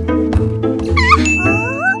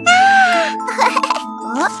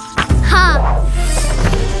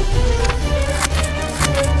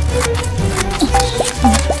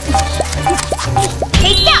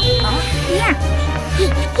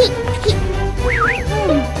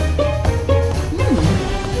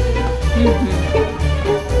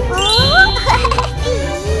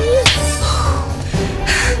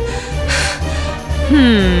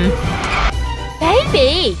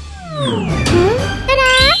 Baby.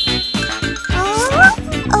 Ta-da!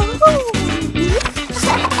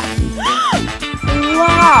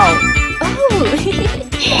 Wow.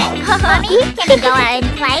 Mommy, can we go out and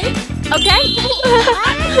play? Okay.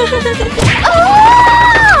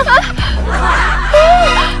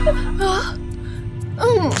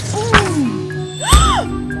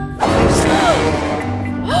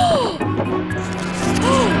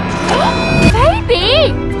 Baby,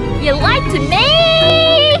 you lied to me.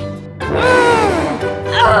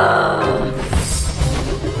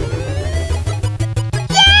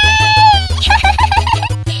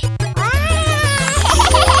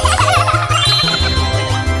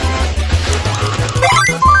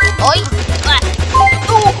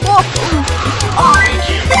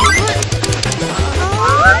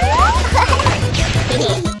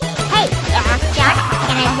 Hey, John,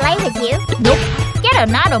 can I play with you? Nope. Get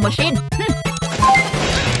another machine.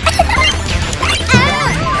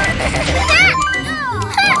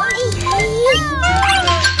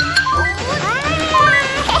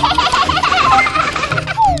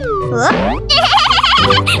 You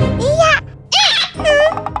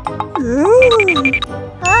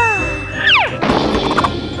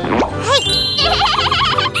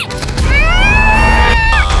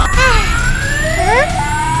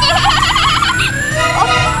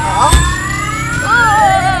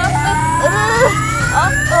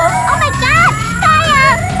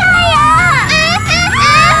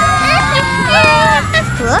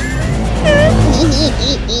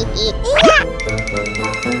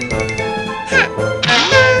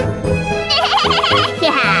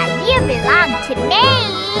belong to me.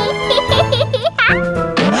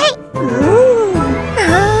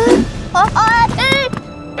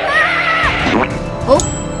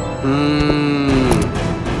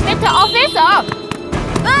 Mr. Officer!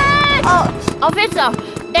 Officer,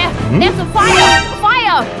 there's a fire!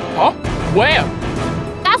 Fire! Huh? Where?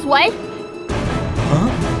 That way!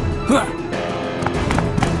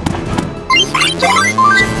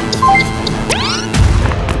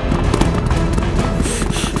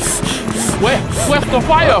 Where's the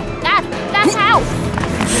fire? That house!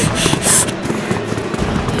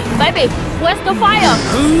 Baby, where's the fire?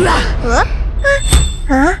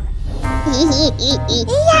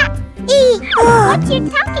 What you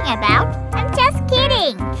talking about? I'm just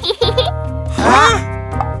kidding.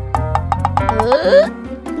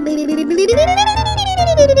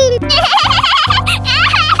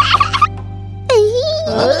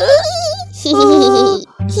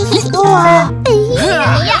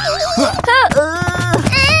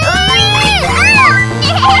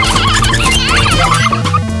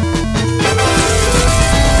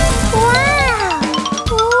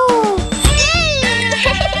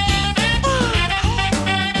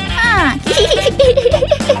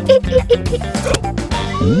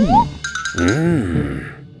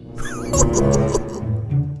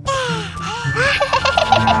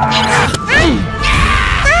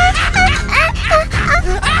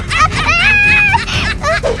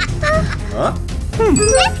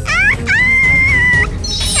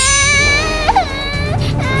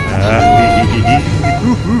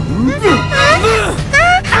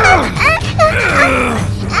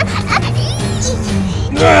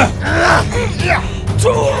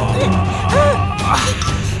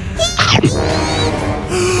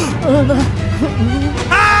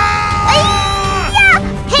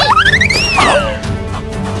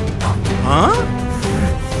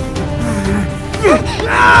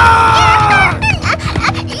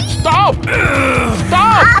 Stop!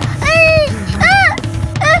 Stop!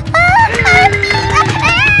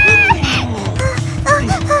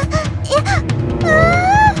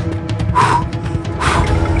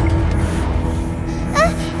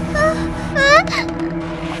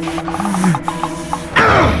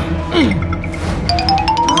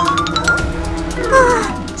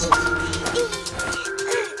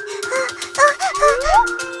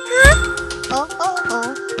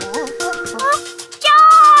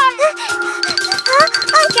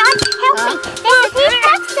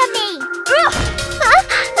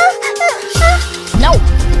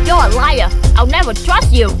 I'll never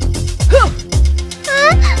trust you.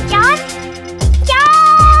 John?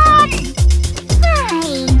 John! Hi.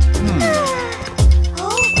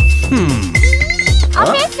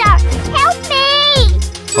 Officer, help me!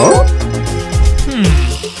 Huh?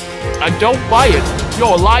 I don't buy it.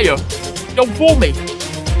 You're a liar. Don't fool me.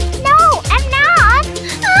 No, I'm not.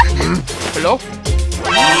 Hello?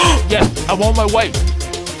 Yes, I'm on my way.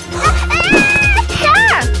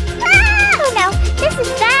 Sir! Oh no, this is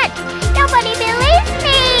bad. Nobody believes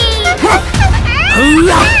me.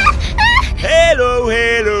 Hello,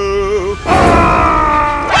 hello.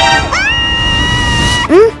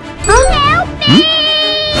 Help me!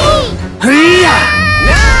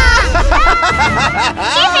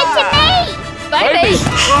 Give it to me! Baby!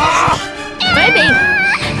 Baby!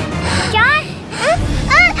 John?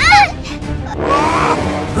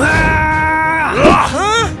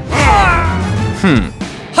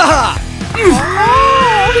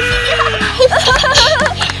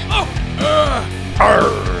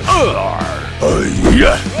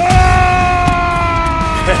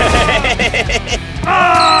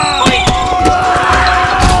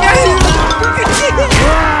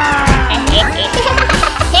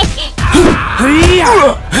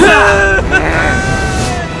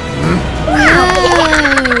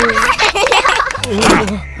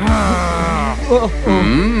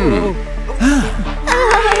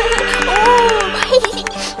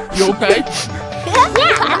 You okay?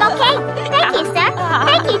 Yeah, I'm okay. Thank you, sir.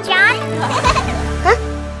 Thank you, John.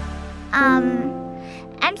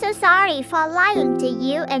 I'm so sorry for lying to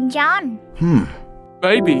you and John.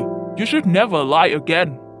 Baby, you should never lie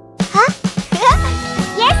again. Huh?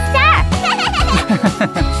 Yes, sir. Let's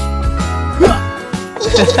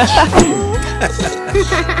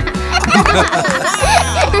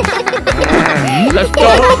go.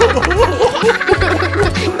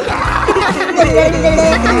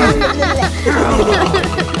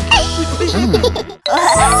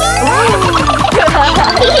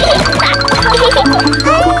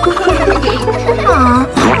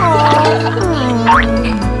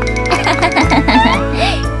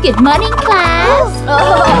 Good morning, class.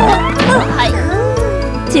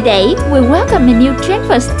 Today, we welcome a new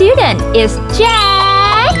transfer student. It's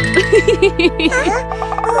Jack.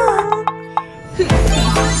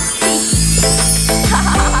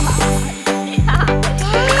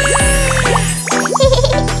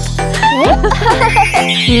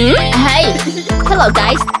 Hey, hello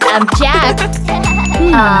guys. I'm Jack.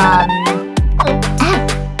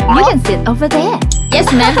 You can sit over there.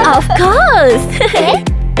 Yes, ma'am. Of course.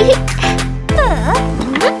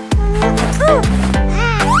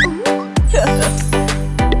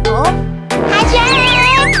 Hi, Jack.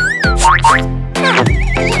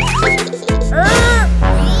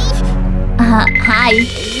 Hi.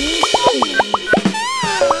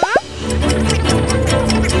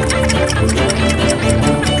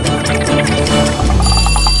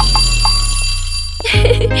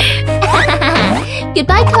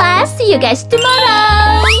 Goodbye, class. See you guys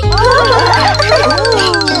tomorrow.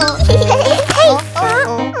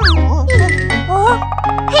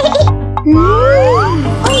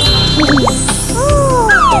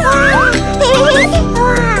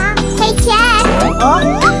 Hey, Jack.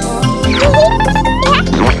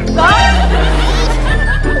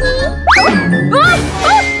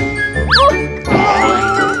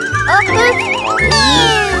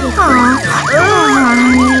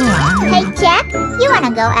 Hey, Jack, you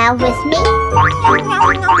wanna go out with me?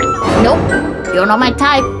 Nope. You're not my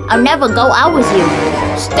type. I'll never go out with you.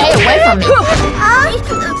 Stay away from me.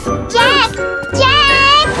 Jack!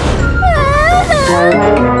 Jack!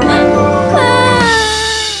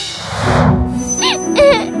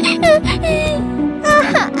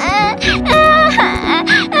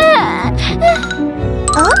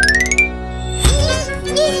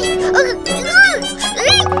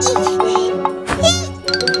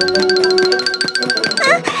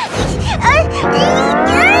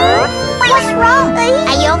 What's wrong?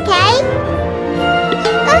 Are you okay?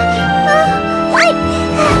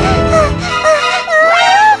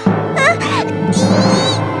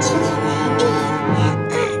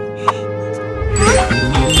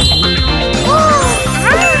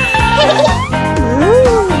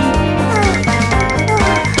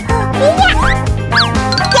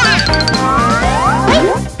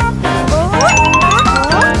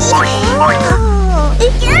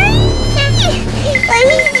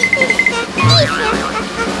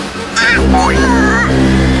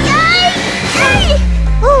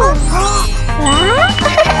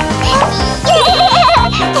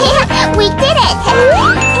 We did it!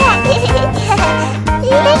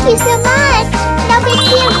 Thank you so much! No big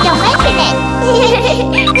deal, don't mention it!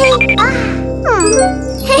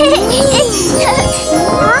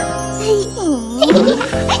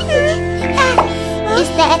 Is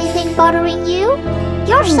there anything bothering you?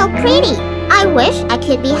 You're so pretty! I wish I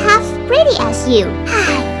could be half pretty as you!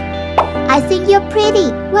 I think you're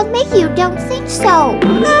pretty. What makes you don't think so?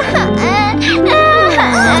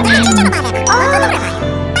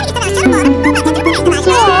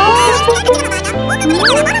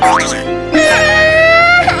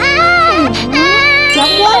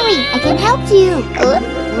 Don't worry, I can help you.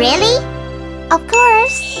 Really? Of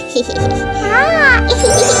course.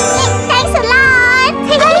 Thanks a lot.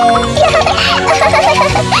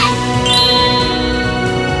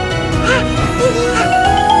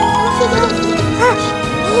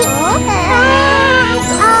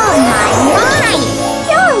 Oh my!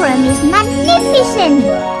 Your room is magnificent.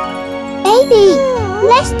 Baby,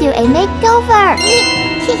 let's do a makeover.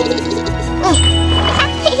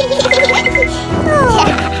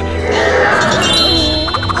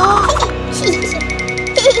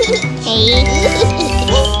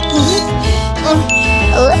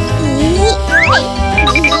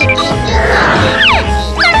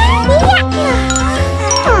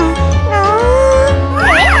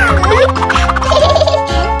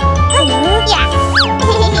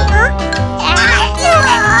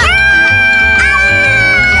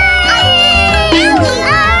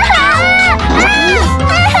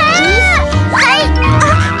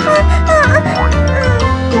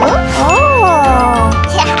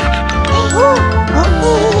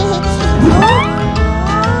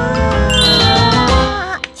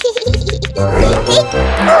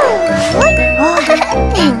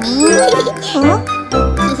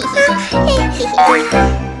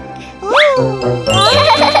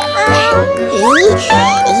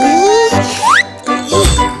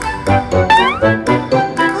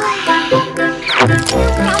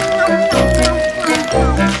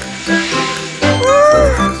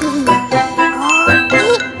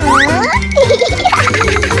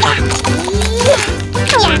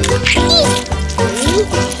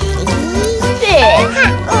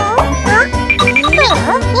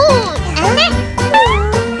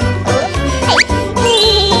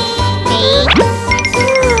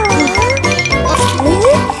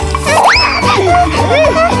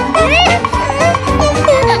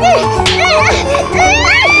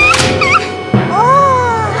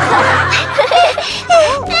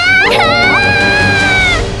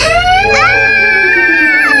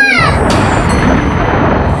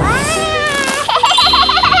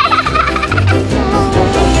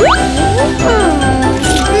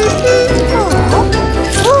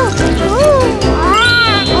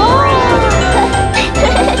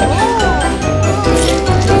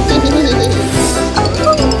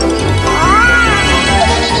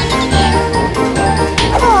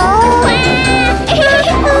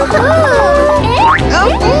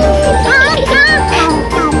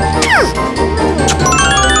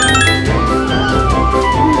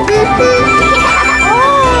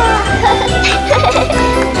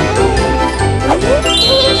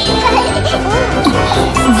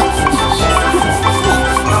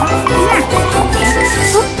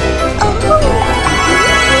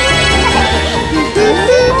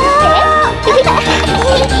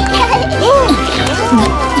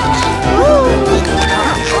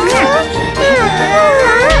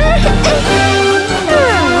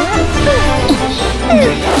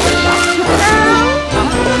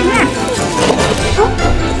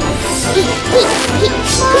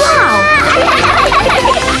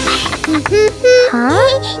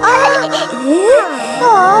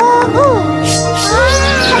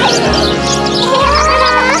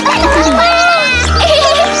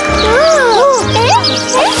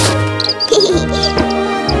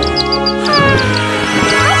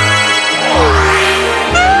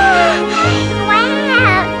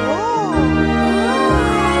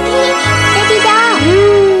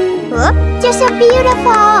 You're so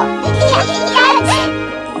beautiful.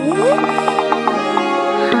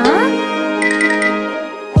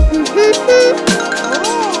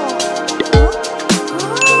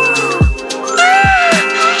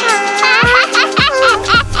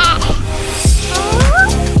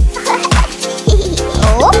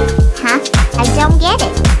 I don't get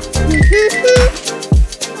it.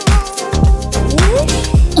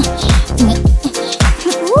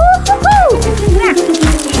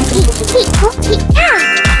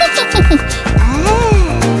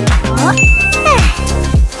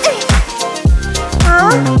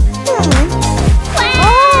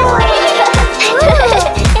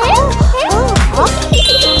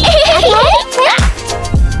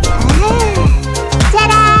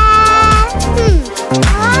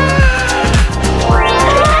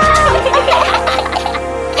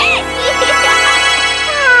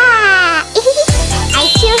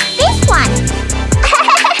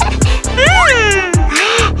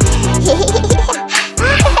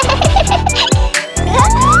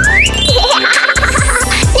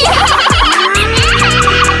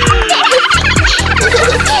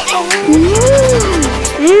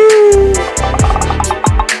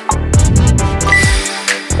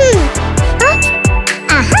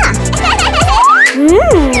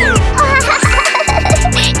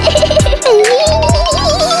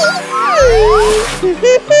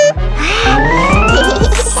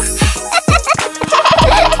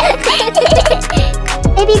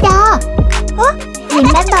 Baby doll.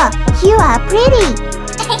 Remember, you are pretty.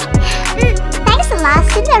 Thanks a lot,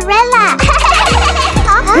 Cinderella.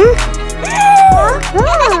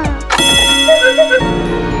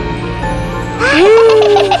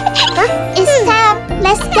 It's time.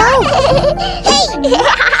 Let's go.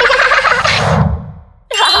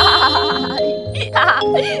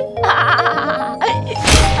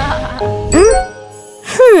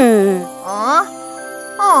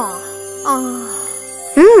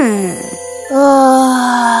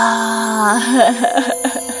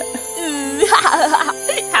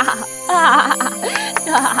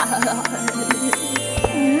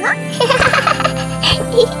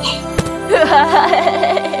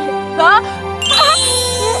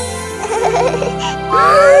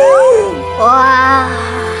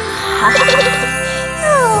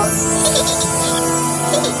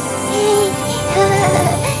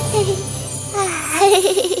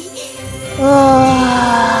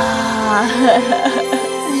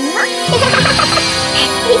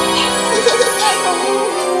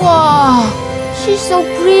 Wow, she's so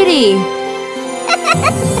pretty.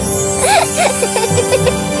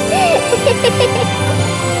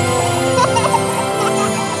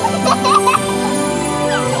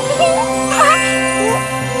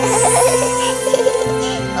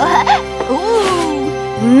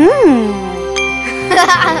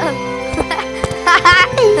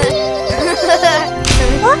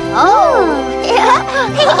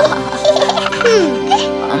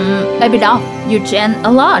 Baby doll, you chant a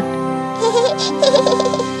lot.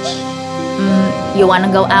 You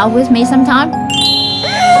wanna go out with me sometime?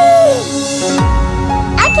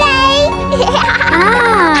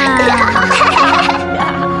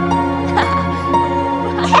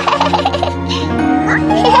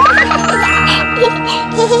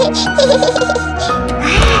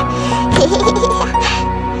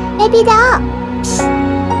 Baby doll.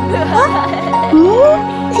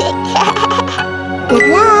 Good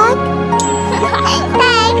luck.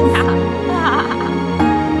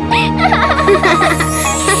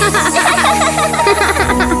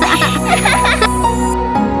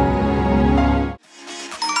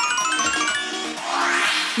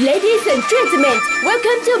 Ladies and gentlemen,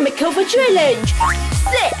 welcome to Makeover Challenge.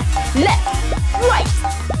 Sit, left, right,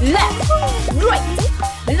 left, right,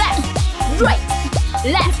 left, right,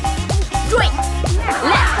 left, right,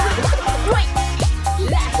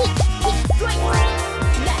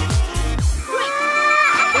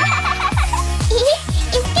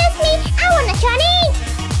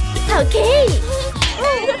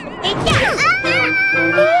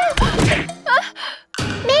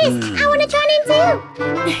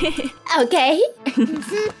 Okay. I'm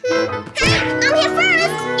here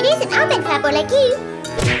first. It isn't open flapper like you.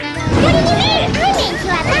 What do you mean? I mean you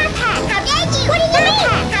are not hat. How dare you? What do you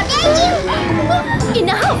mean? How dare you?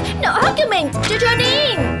 Enough! No argument! Your turn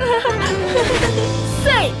in!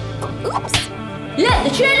 Say, Oops! let the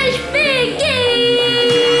challenge begin!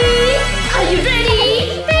 Are you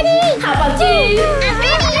ready? Ready? How about you? I'm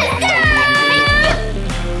ready. Let's go!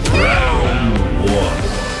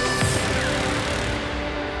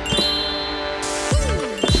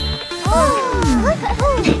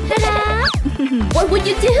 What would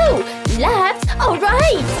you do? Laps?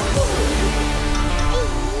 Alright!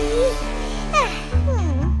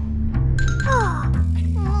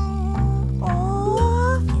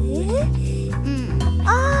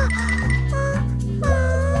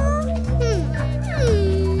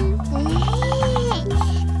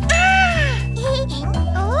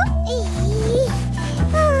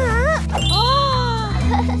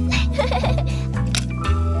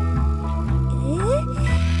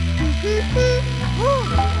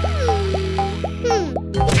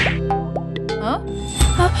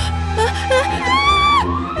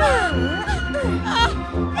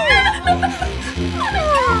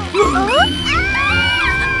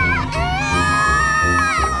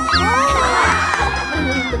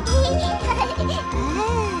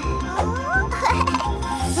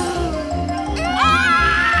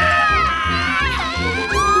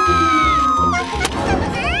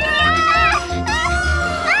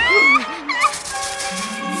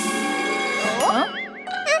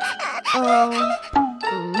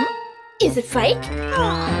 Is it fake?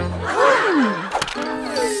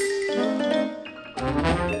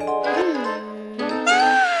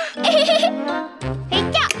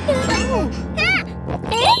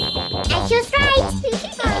 I choose right.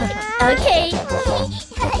 Okay.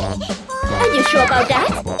 Are you sure about that?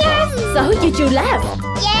 Yes. So you choose left.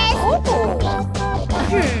 Yes.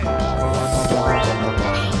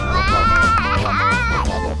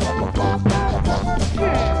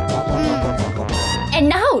 And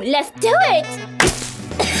now let's do it.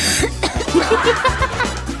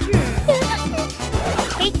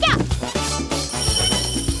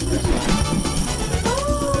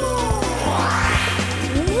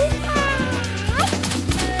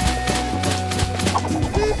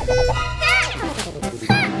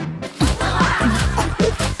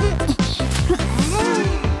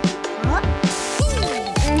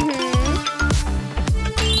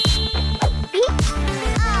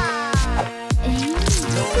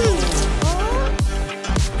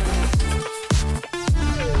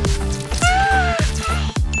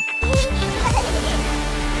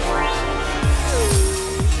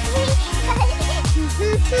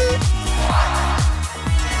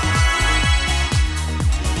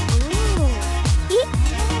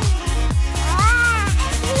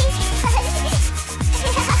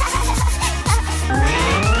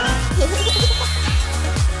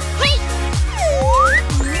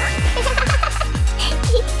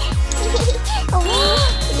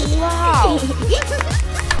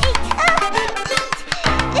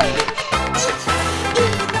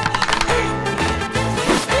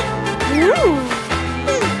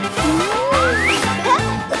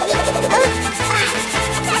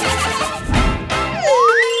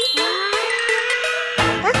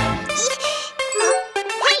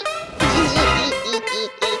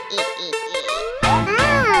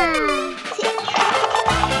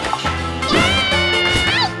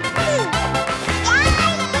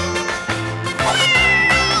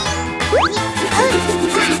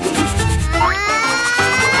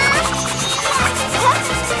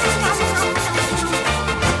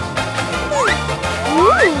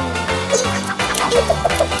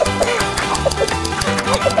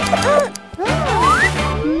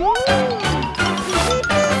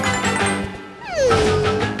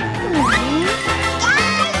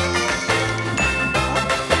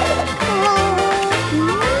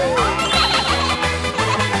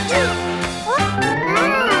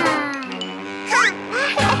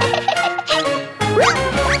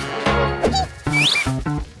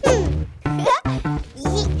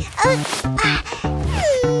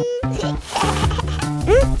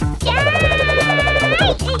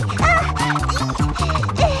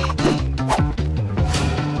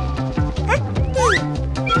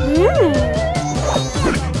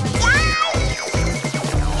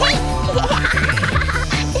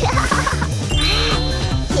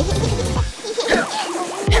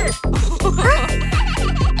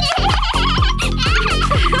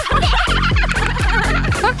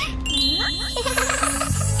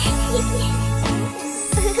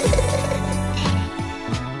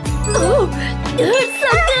 Oh, it's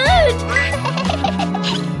so good!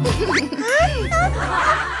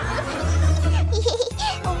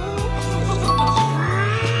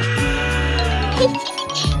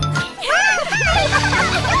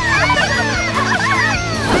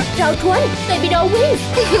 Round 1, baby doll wins.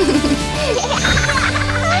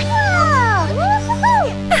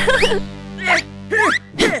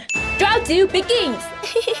 Round 2 begins.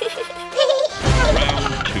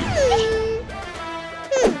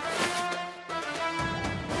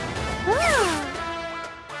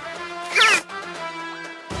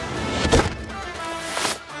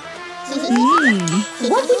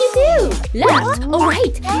 What would you do? Left or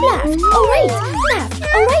right? Left or right? Left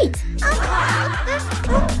or right?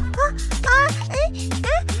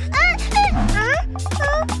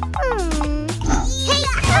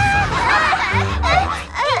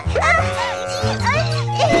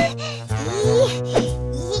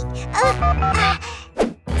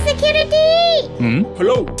 Security!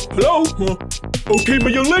 Hello? Hello? Okay, my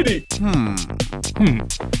young lady.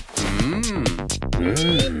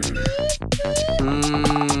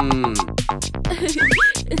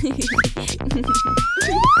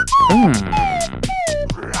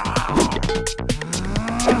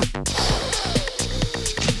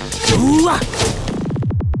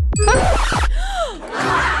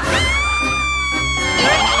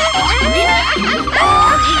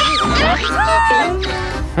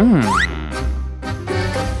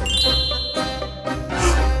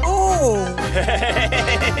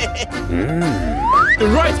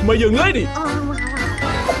 Right, my young lady.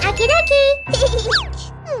 Okie dokie.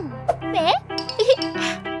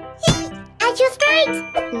 I choose straight.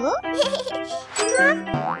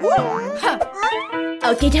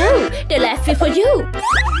 Okay, do. The left is for you.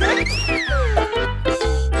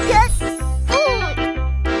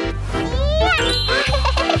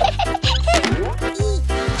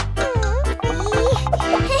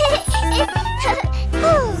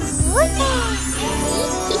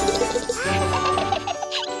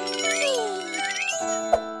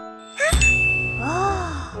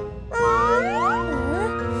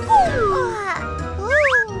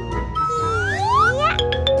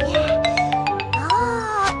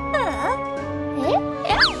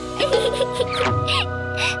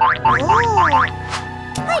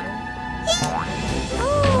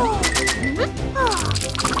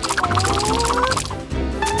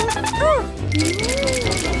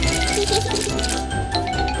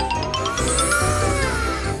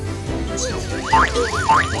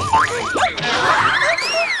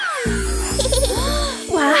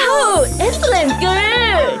 Wow, excellent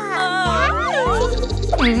girl.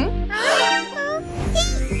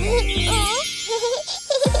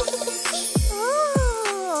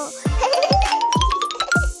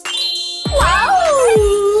 Wow,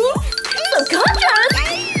 so gorgeous.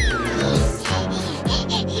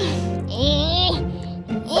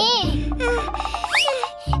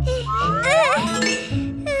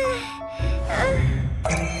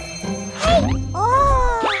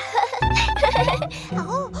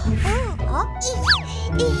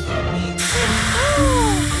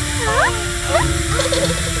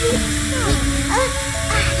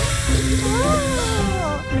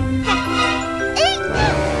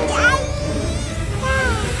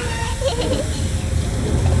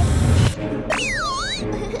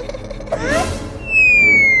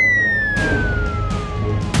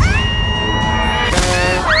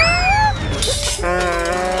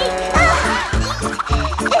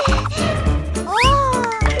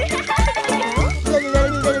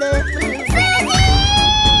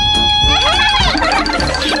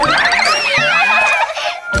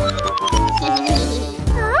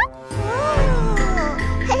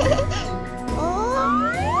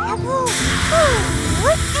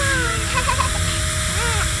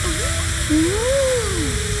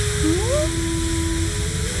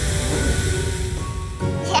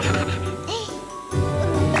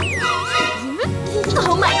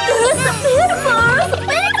 Oh my goodness, so beautiful! So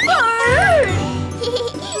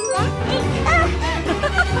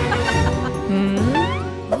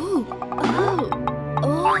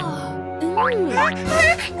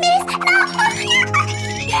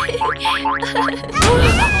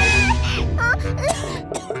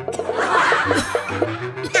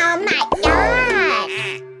Oh my god!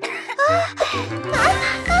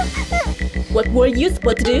 what were you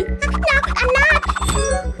supposed to do? No, I'm not!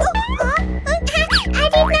 I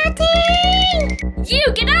did nothing! You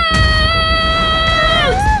get out!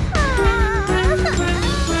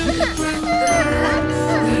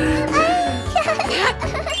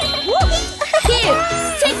 Here,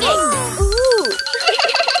 take it!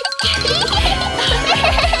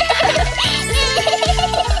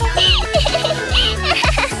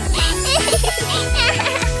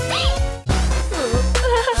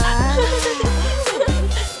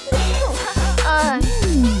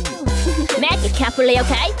 Really,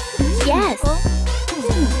 okay? Yes.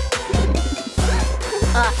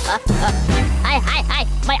 Hey!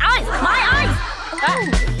 My eyes!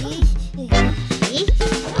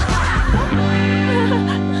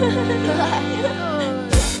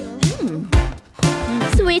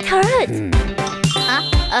 Sweetheart.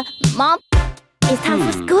 Mom, it's time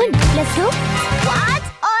for school. Let's go. What?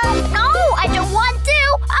 Oh, no, I don't want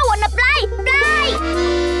to. I want to play.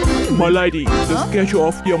 My lady, the schedule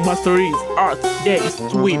of your master is art, dance,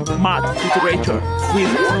 swim, math, literature,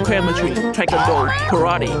 physics, chemistry, taekwondo,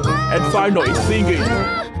 karate, and finally singing.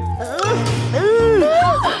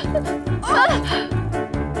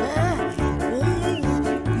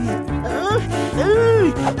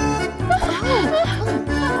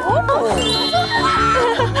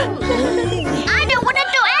 I don't want to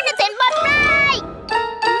do anything but play.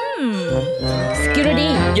 Security.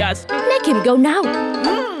 Yes. Let him go now.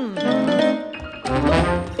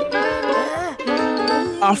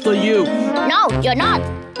 After you. No, you're not.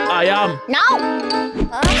 I am. No.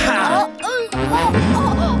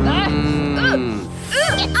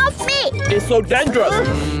 Get off me. It's so dangerous.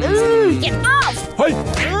 Get off. Hey,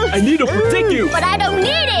 I need to protect you. But I don't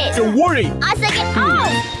need it. Don't worry. I said get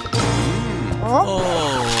off.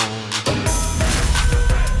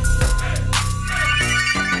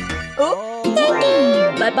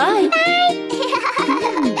 Bye-bye.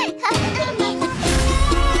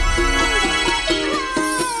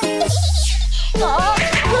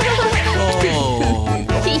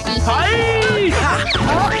 Hi!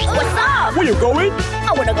 What's up? Where you going?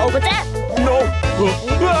 I wanna go over there. No.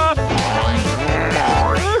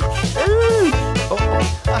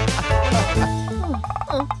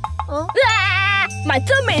 My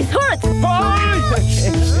tummy is hurt.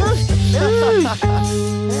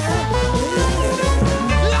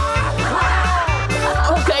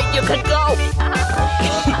 Okay, you can go.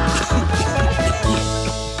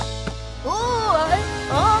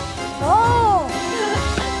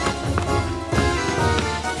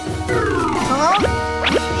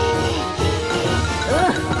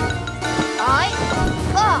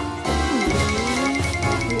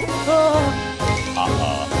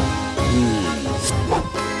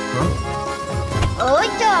 Ôi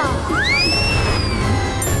trời.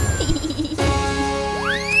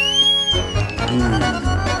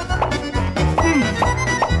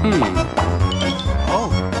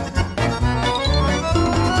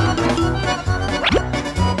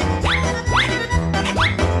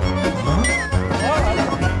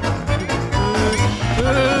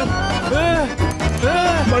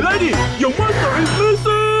 My lady, your master is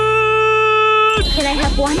missing! Can I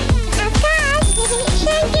have one? Of course.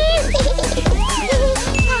 Thank you.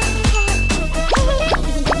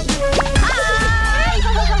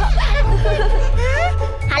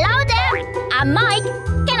 Hello there. I'm Mike.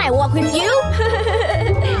 Can I walk with you?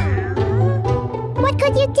 What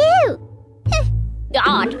could you do?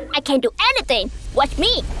 God, I can't do anything. Watch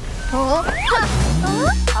me. Ôi.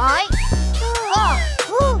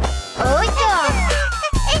 Ôi trời.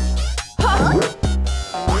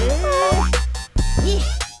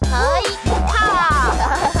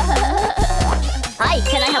 Hey,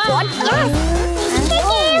 can I have one? Yes. Thank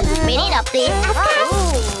you. We need a please. Of course.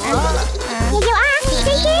 Here you are.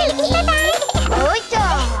 Thank you. Bye-bye. Ôi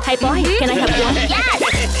trời. Hey boy, can I have one? Yes.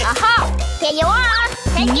 Aha. Here you are.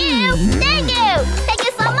 Thank you. Thank you. Thank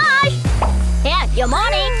you so much. Here, your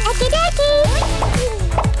money. Okie dokie.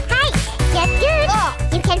 Hi. That's good.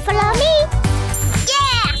 You can follow me.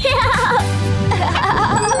 Yeah.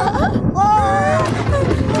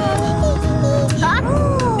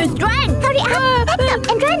 It's Dren. Hurry up. Back up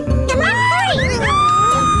and run. Come on.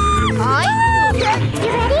 Hurry.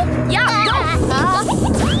 You ready? Yeah, go.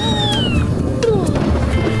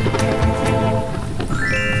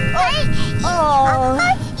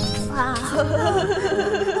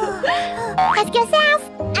 Help yourself,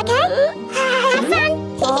 okay? Have fun.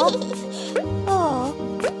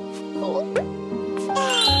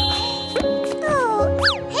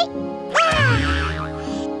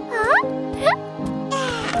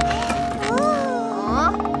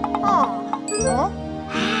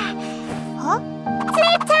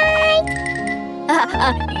 Sleep time.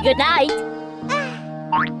 Good night.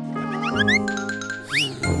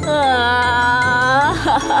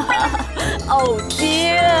 Oh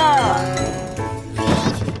dear.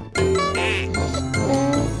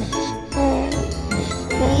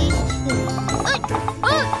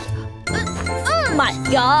 My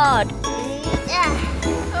God.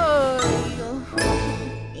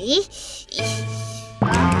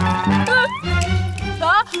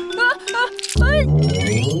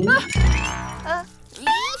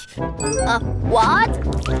 What?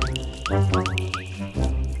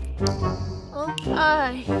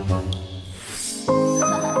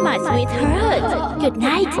 My sweetheart. Good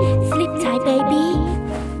night. Sleep tight, baby.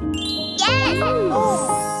 Yes!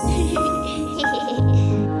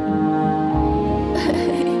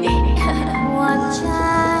 One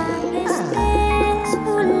child is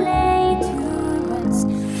too late to rest.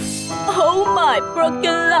 Oh, my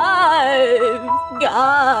broken life.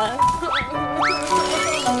 God.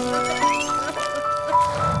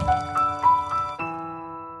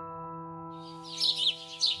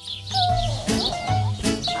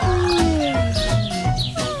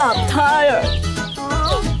 I'm tired.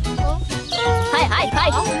 Hi.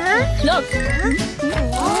 Look.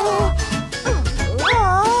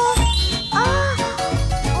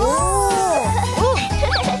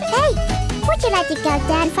 Hey, would you like to go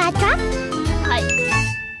down for a drop? Hi.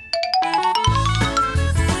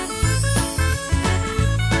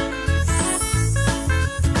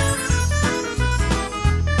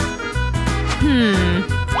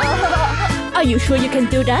 Are you sure you can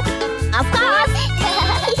do that? Of course!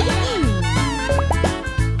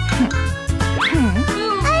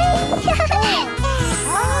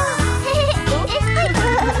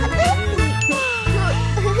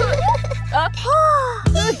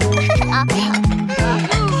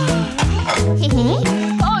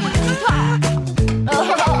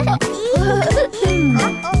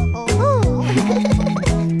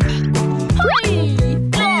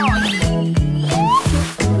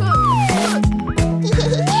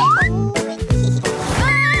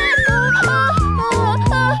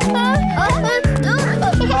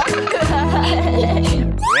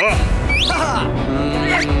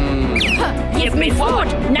 Give me food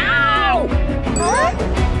now!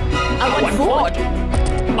 I want food.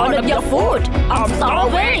 All of your food. I'm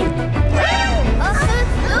starving.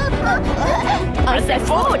 I said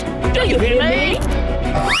food. Do you hear me?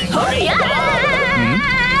 Hurry up!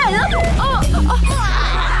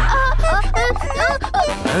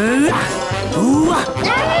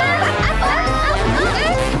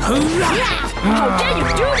 How dare you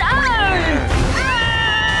do that?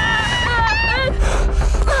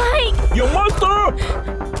 Mike! Your monster!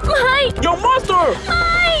 Mike! Your monster!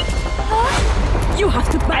 Mike! You have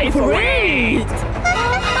to pay for it!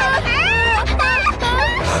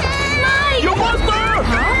 Mike! Your monster!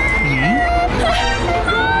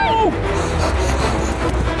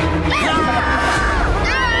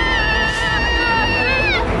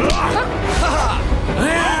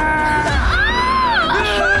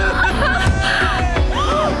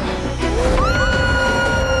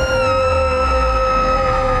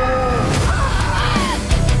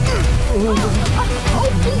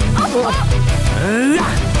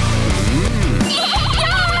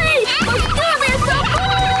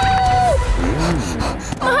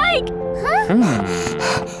 Mike!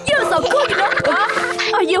 You're so good, Doctor!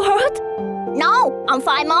 Are you hurt? No, I'm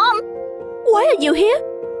fine, Mom. Why are you here?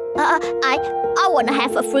 I want to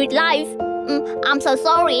have a free life. I'm so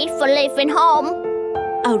sorry for leaving home.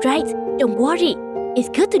 Alright, don't worry. It's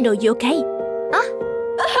good to know you're okay.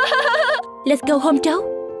 Let's go home, Joe.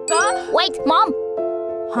 Wait, Mom.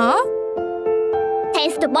 Huh?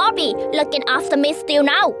 Thanks to Bobby looking after me still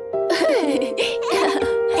now.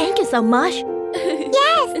 Thank you so much.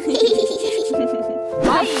 Yes.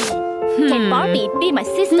 Can Barbie be my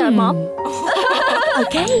sister, Mom?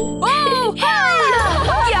 Okay.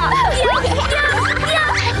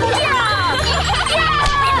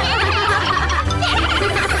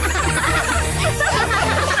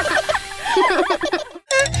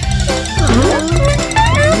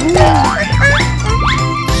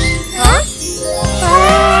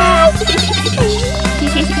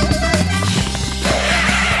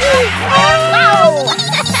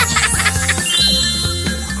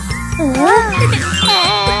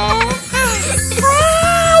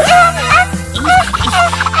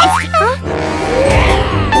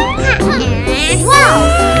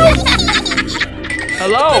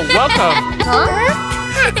 Hello, welcome.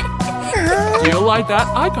 Do you like that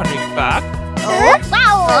iconic bag?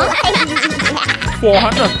 Wow.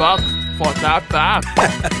 400 bucks for that bag.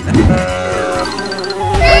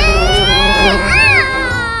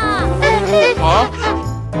 Huh?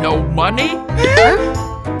 No money?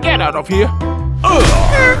 Get out of here.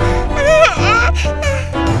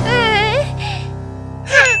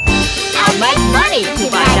 I'll make money to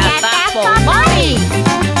buy that bag for money.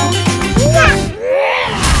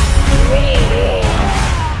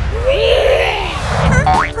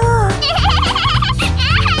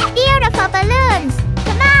 Beautiful balloons.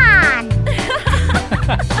 Come on.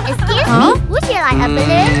 Excuse me, would you like a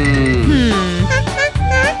balloon?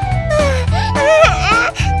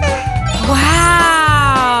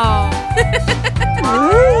 Wow!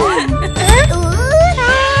 Ooh.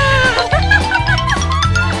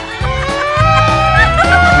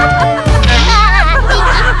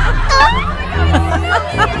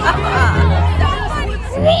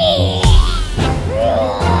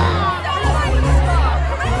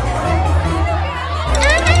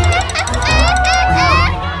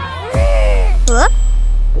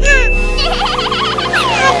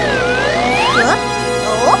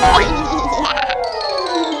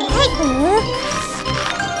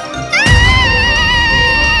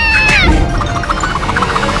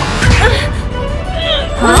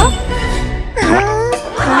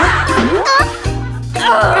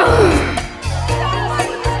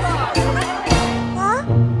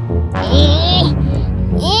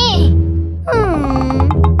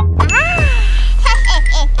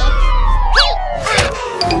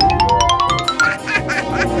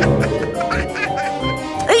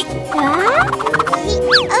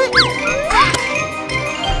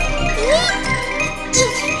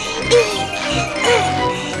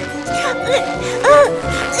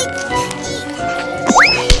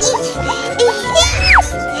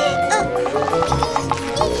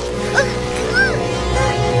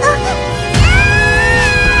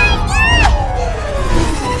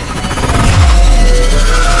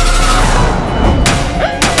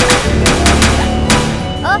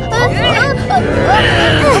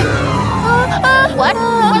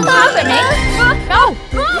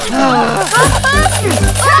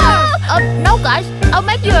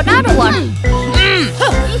 get you another one.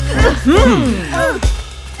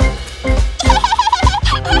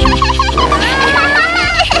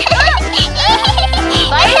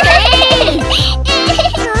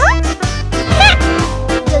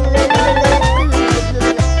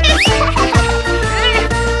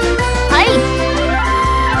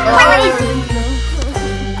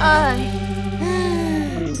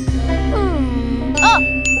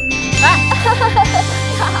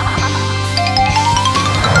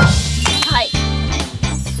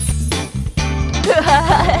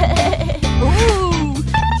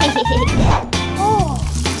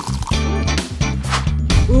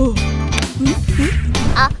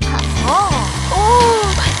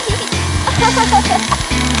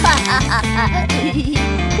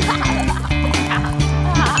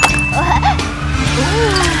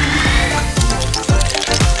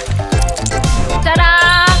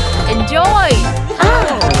 Ta-da! Enjoy!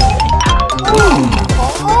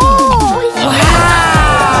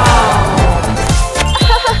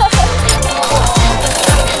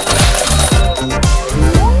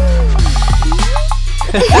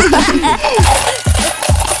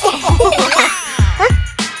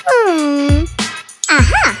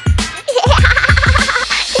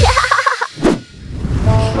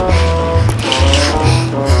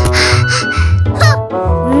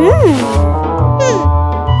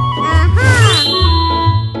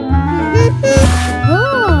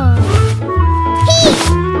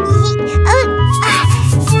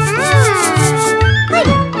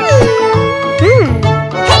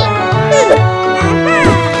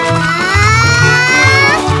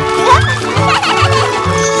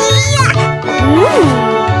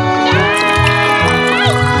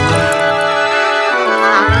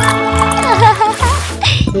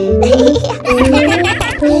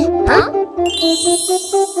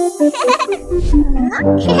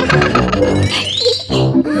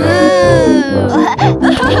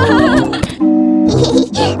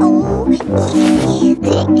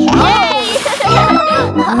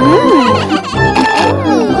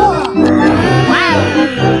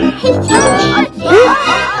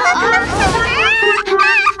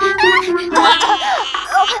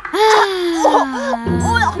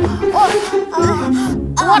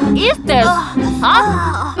 What is this? Huh?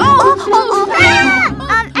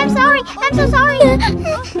 I'm sorry. I'm so sorry.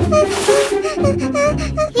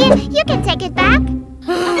 Here, you can take it back.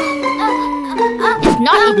 It's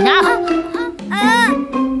not enough.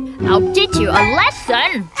 I'll teach you a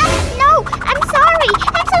lesson. No, I'm sorry.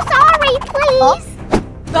 I'm so sorry. Please.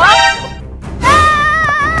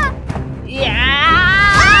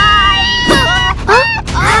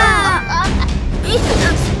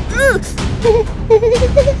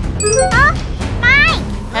 Mike!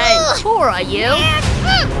 Hey, who are you?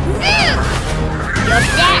 You're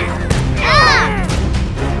dead.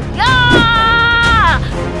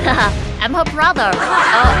 I'm her brother.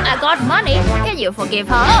 I got money. Can you forgive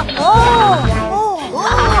her?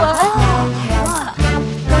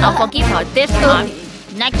 I'll forgive her this time.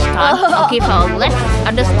 Next time, I'll give her less.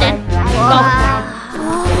 Understand? Go.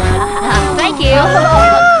 Thank you.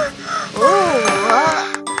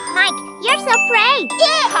 Mike, you're so brave.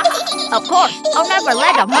 Of course, I'll never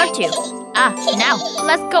let them hurt you. Now,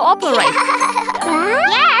 let's cooperate.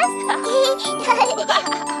 Yes.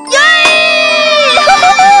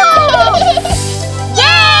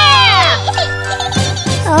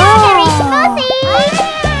 Strawberry smoothie.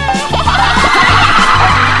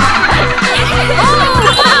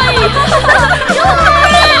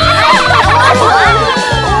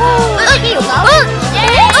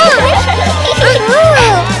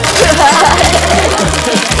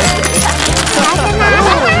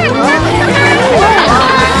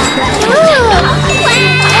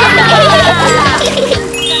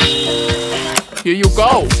 Here you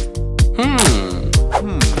go.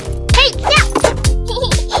 Hey, yeah.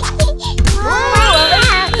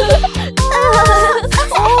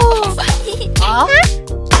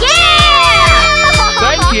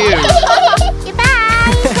 Thank you. Goodbye.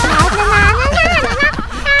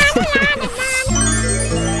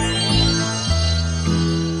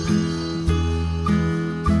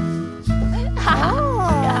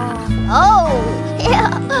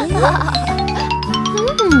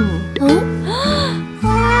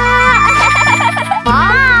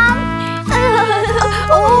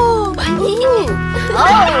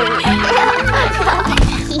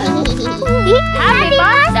 Happy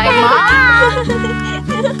birthday, Mom!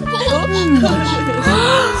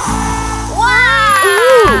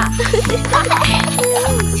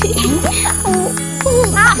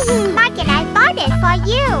 Mike and I bought it for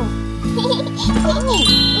you.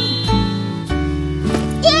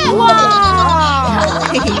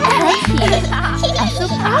 Wow!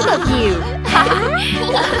 both of you.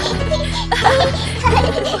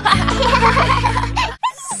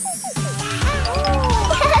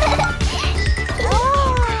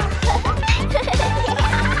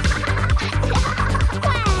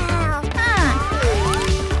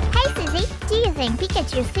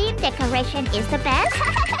 Pikachu theme decoration is the best?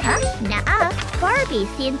 Huh? Nuh-uh. Barbie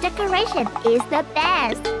theme decoration is the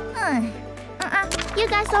best. You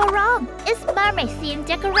guys are wrong. It's mermaid theme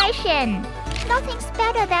decoration. Nothing's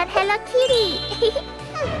better than Hello Kitty.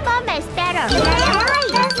 Mermaid's better.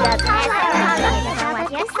 That's the best.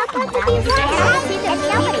 It's supposed to be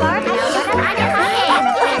Barbie.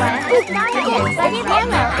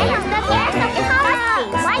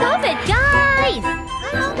 Stop it, guys!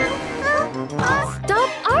 Stop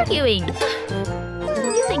arguing!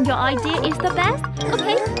 You think your idea is the best?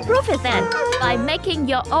 Okay, prove it then, by making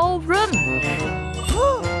your own room.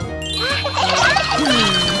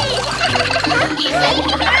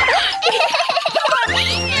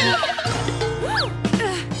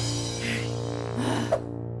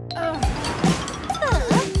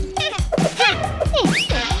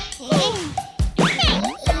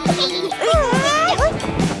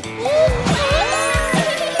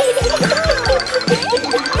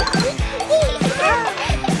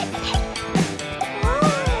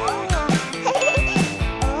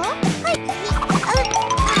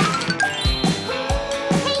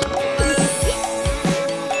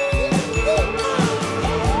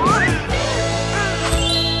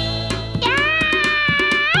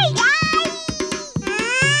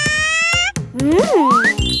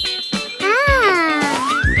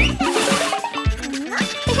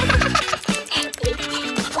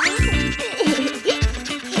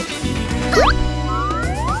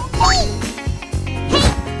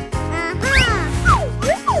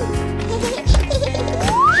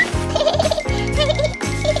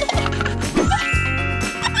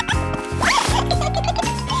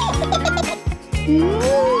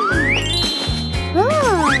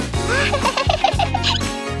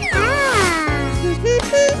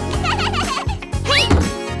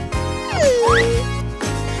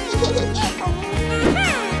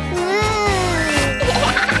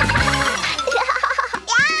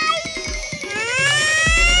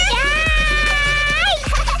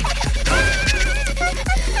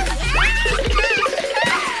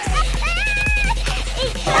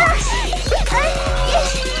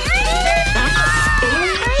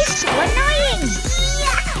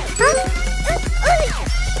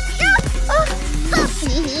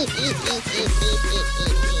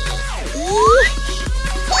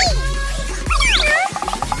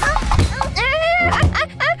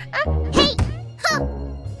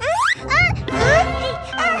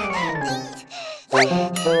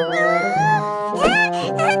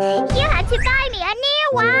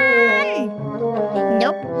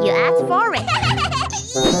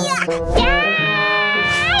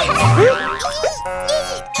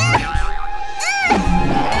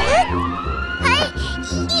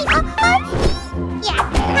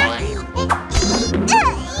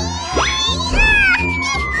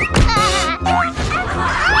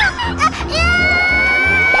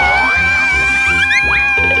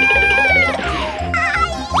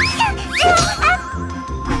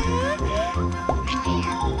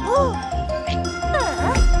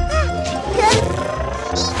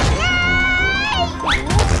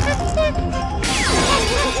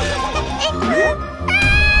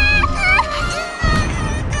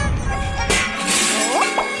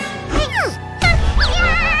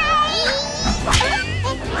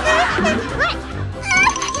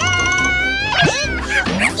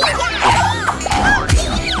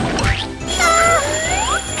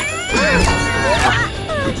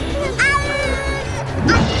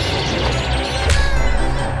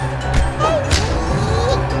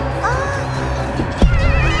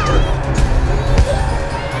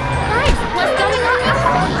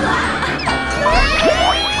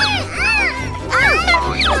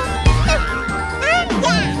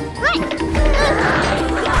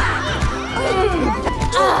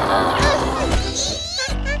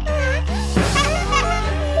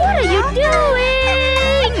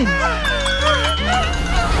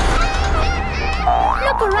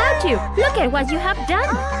 Look at what you have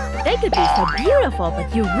done. They could be so beautiful,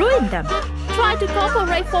 but you ruined them. Try to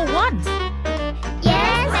cooperate for once.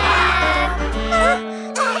 Yes,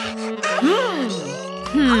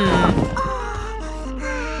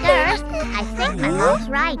 Girls, I think my mom's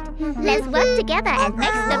right. Let's work together and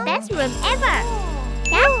make the best room ever.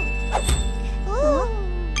 Yeah?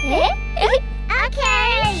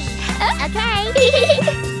 Okay.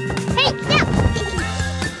 Hey, jump.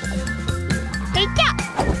 Hey, jump.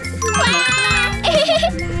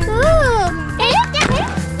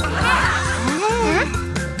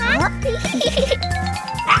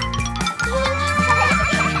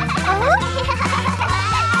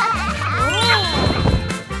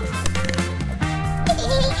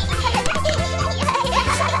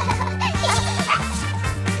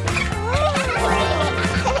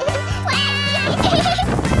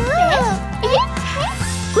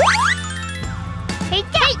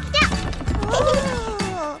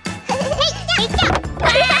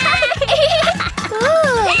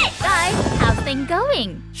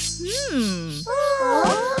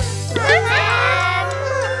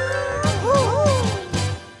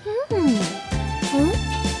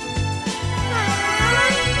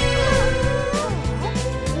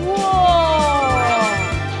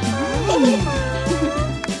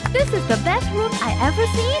 never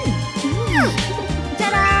seen.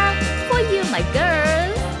 Ta-da! For you, my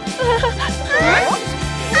girl.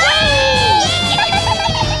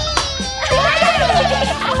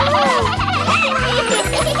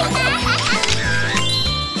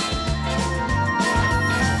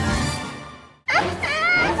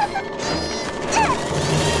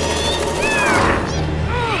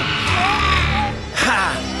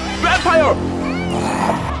 Vampire!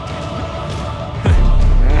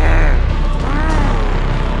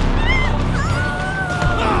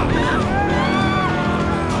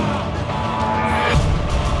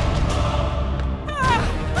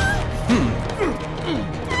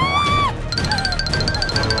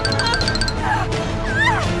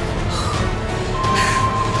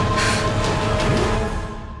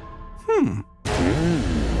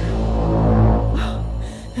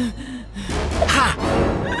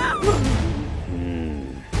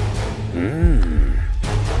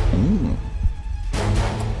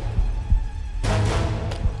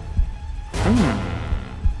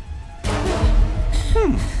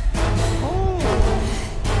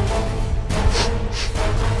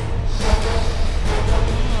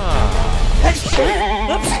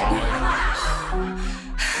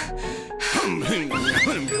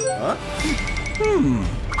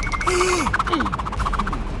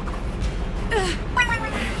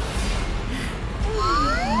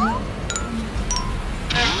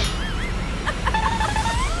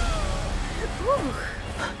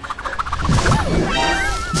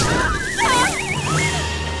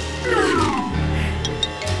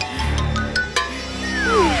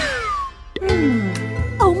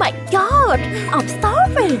 Oh my God! I'm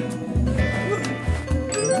starving.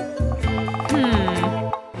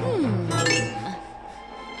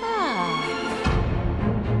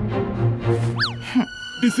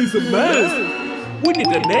 This is a mess! We need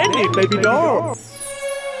a nanny, baby doll!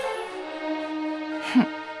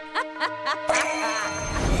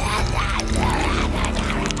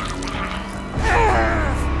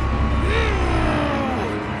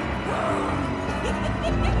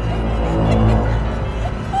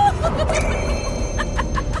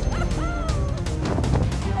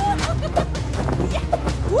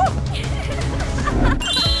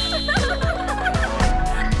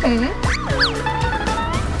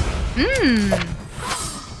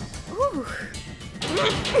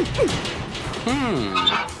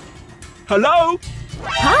 Hello?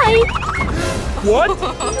 Hi! What?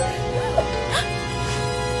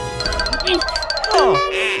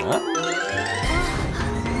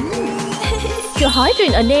 You're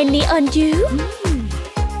hiring a nanny, aren't you?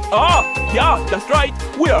 Ah, yeah, that's right.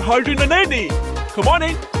 We are hiring a nanny. Come on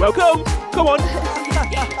in. Welcome. Come on.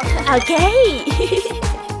 Okay.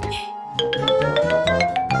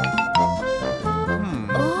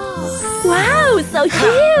 Wow, so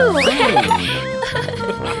cute.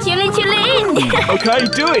 Chillin', chillin'. Okay,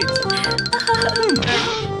 do it.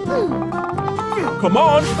 Come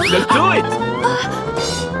on, let's do it.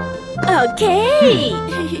 Okay.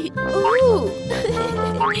 Ooh.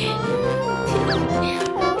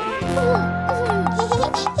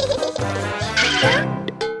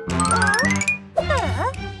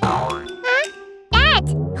 Dad,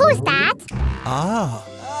 who's that? Ah.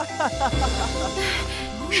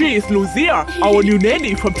 She is Lucia, our new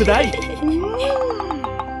nanny from today.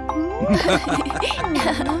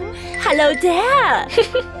 Hello there.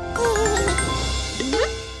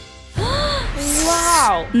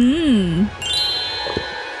 Wow.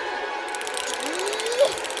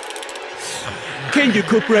 Can you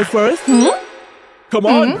cook breakfast? Come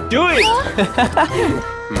on, do it.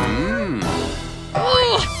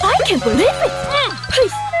 I can't believe it.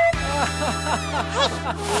 Please.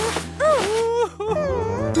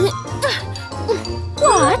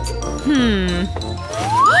 What?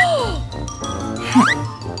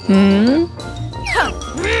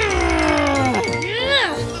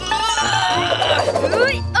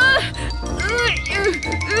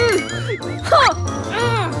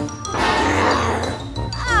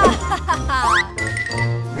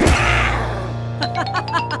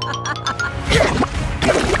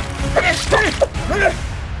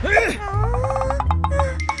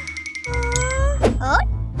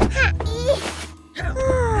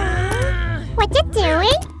 What you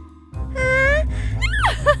doing?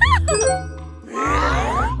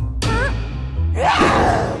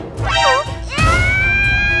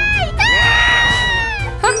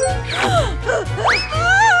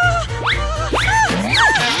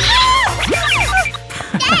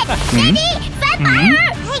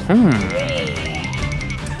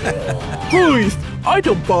 Please, I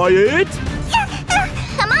don't buy it.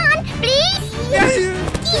 Come on, please.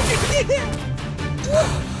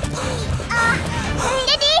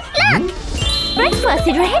 Daddy, look! Breakfast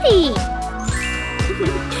is ready.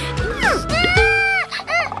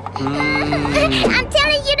 I'm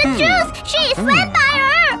telling you the truth. She is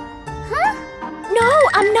vampire. Huh? No,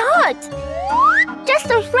 I'm not. Just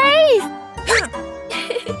a phrase.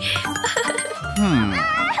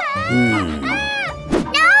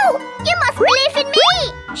 No, you must believe in me.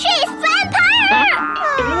 She is vampire.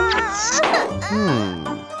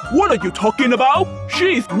 What are you talking about?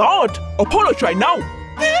 She is not. Apologize now.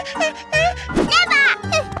 Never.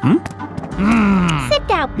 Sit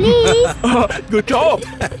down, please. Good job.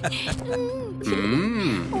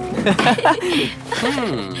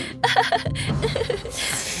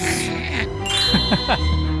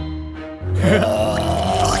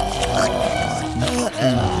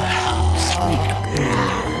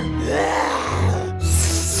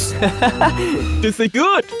 This is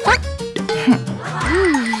good.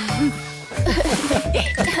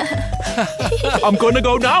 I'm gonna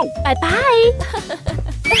go now. Bye-bye.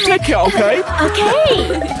 Take care, okay?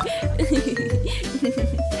 Okay.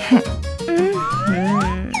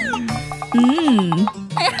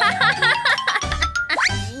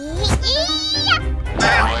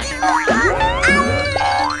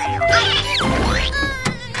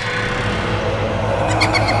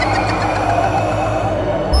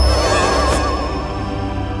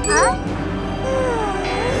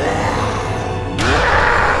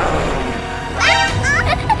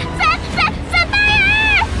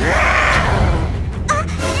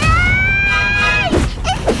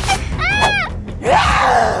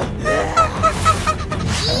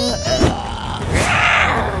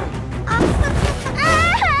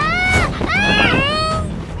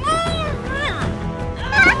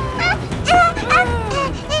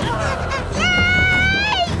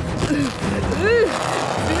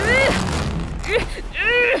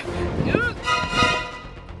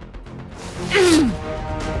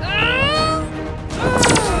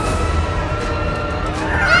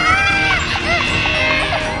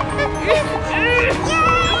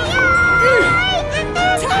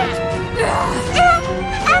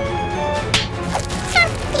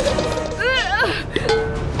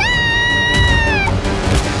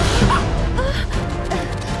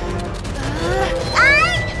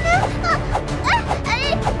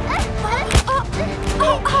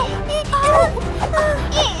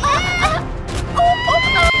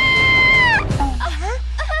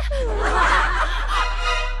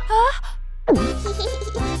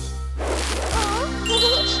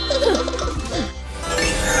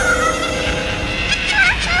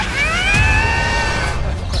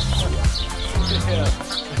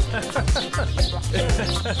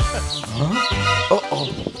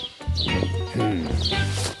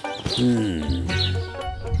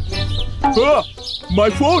 My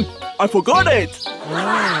phone! I forgot it!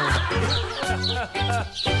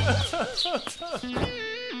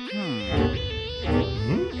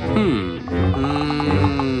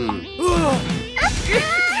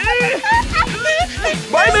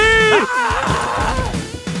 Baby!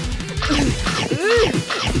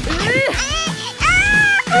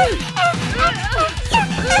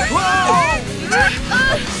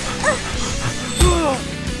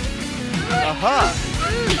 Aha!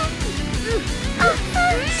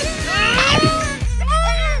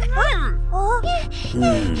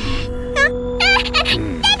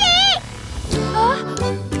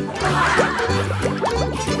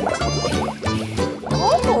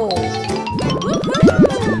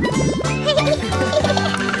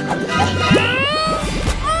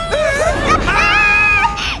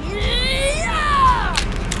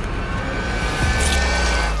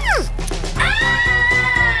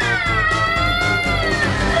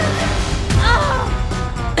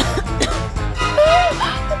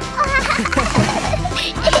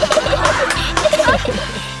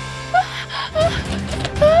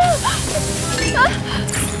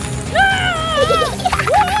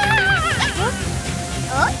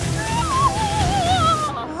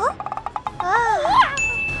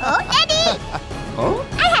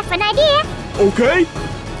 Okay.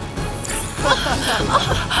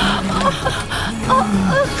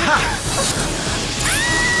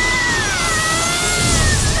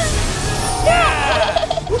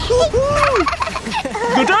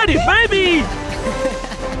 Good daddy, baby!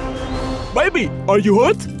 Baby, are you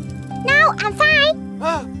hurt? No, I'm fine.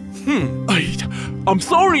 I'm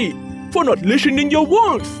sorry for not listening your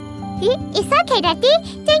words. It's okay, Daddy.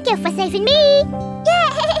 Thank you for saving me.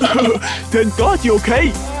 Yay! Thank God you're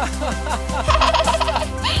okay.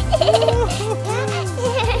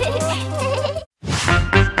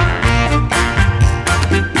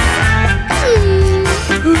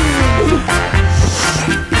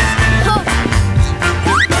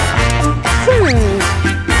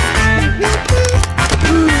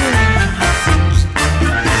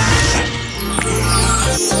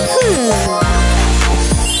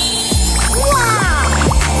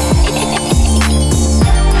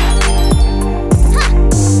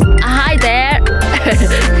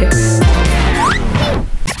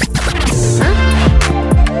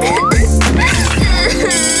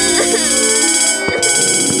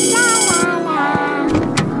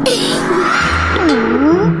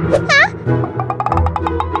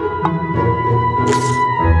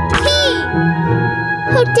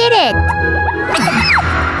 did it.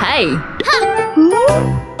 Hey.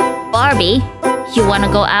 Barbie, you wanna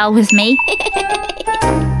go out with me?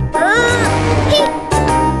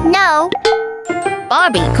 No.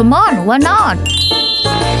 Barbie, come on, why not?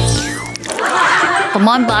 Come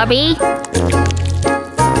on, Barbie.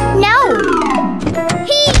 No.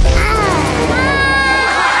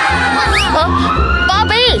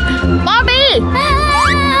 Barbie! Barbie!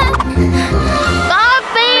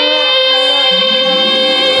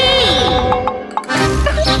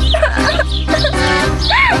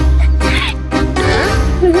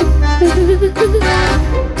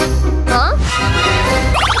 Huh?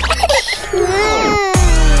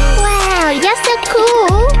 Wow, you're so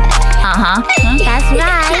cool. Uh-huh. That's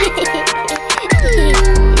right.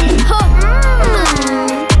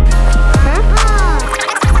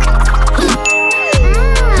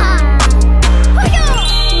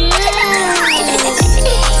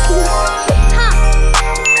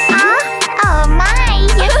 Oh my,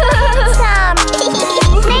 you're so handsome.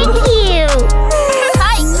 Thank you.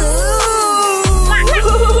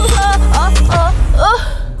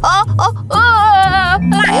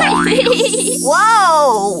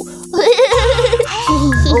 Wow!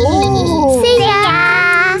 See ya.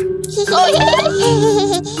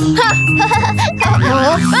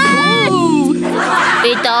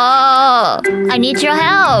 Peter, I need your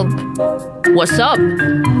help. What's up?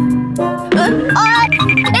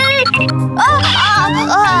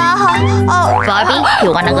 Barbie,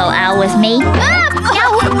 you wanna go out with me?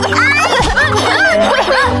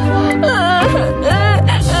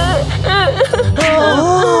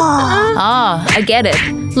 Ah, I get it.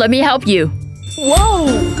 Let me help you. Whoa!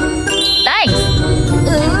 Thanks.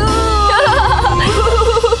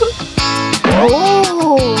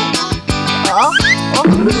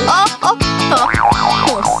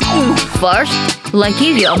 First, let's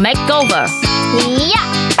give you a makeover. Yeah.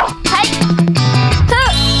 Hey!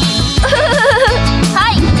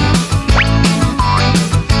 Hey!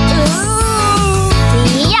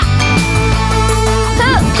 Yeah.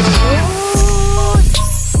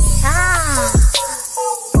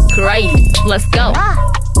 Great, let's go.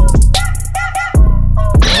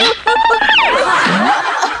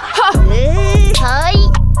 Hey.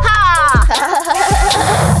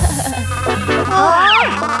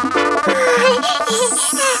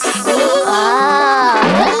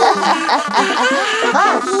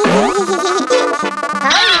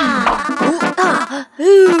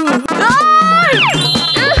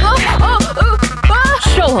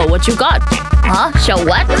 Show her what you got. Huh? Show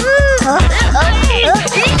what?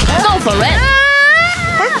 Go for it.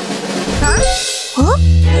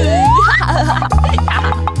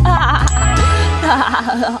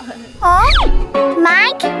 Oh,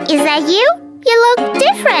 Mike, is that you? You look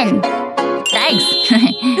different. Thanks.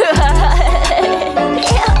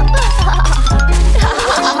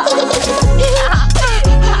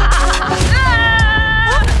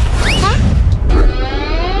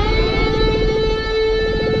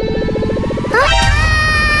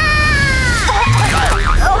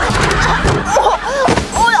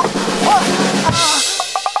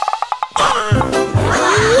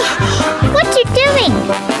 What you doing?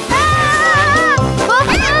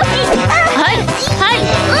 Hey, hey.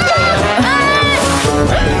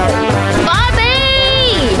 Barbie!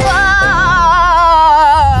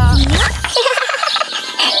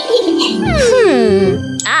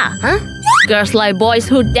 Girls like boys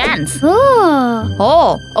who dance.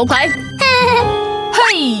 Oh, okay.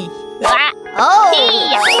 Hey!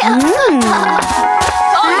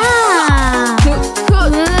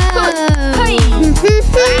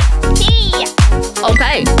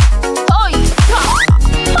 Okay.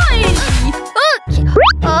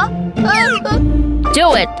 Do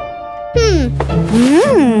it.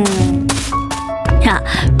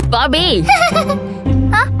 Barbie.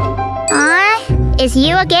 It's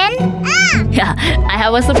you again? I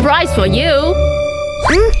have a surprise for you.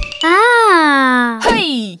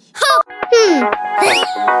 Hey!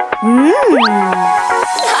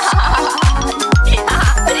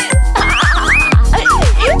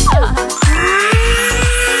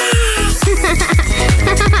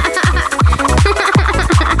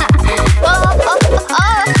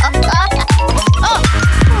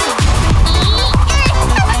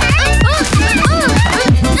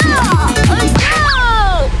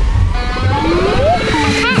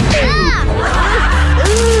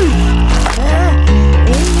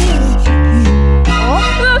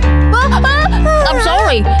 I'm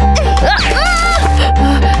sorry.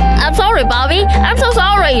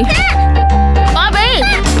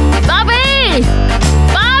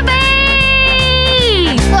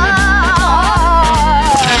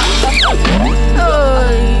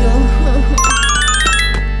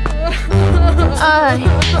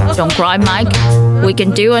 Don't cry, Mike. We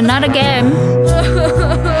can do another game. Give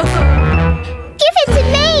it to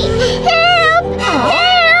me! Help!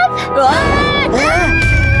 Help!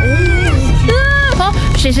 Oh,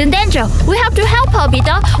 she's in danger. We have to help her,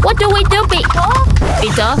 Peter. What do we do,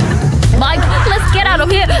 Peter? Mike, let's get out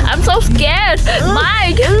of here. I'm so scared.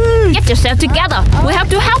 Mike, get yourself together. We have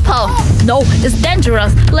to help her. No, it's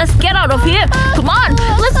dangerous. Let's get out of here. Come on,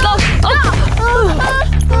 let's go. Oh.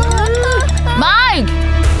 Mike!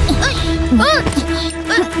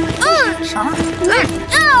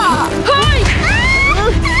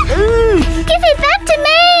 Give it back to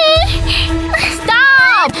me!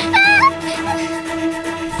 Stop!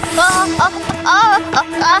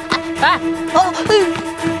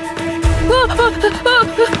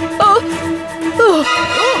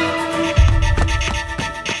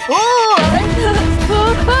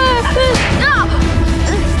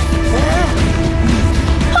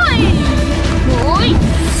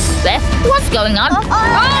 Beth, what's going on?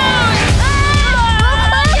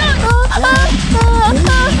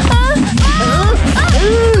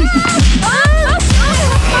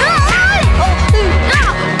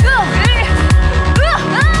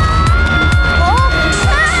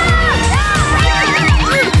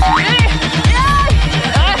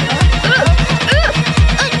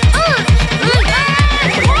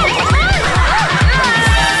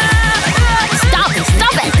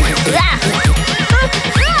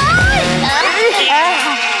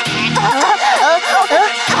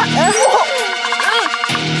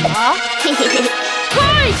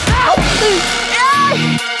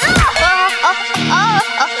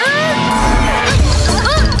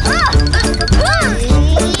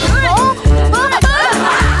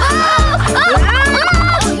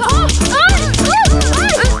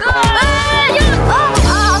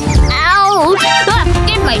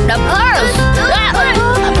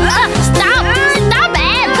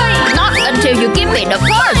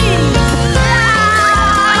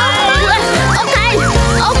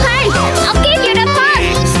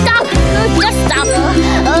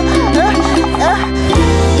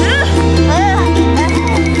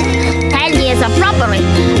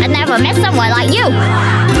 Met someone like you.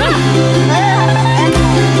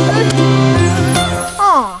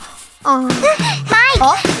 Mike.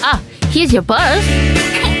 Here's your purse.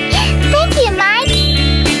 Thank you, Mike.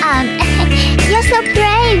 You're so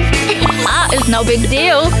brave. It's no big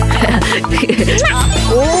deal.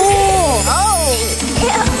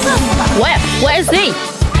 Where is he?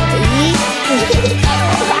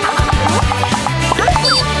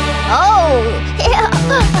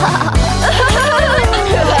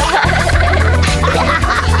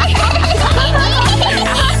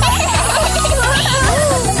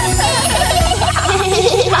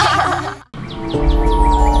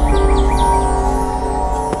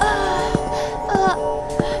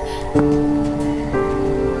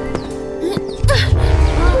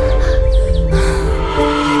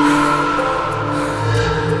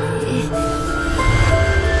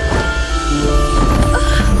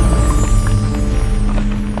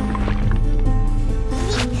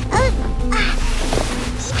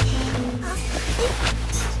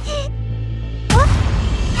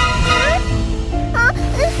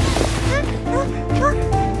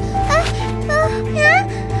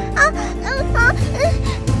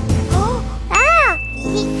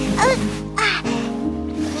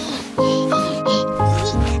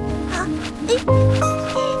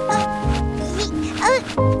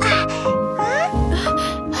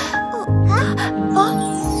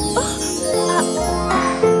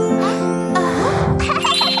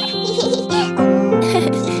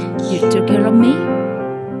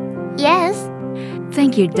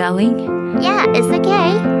 Thank you, darling. Yeah, it's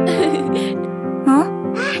okay. Huh?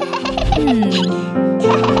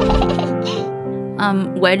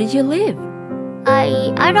 Where did you live?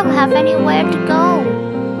 I don't have anywhere to go.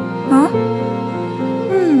 Huh?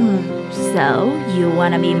 So, you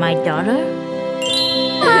wanna be my daughter?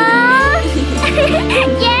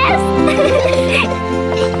 Yes!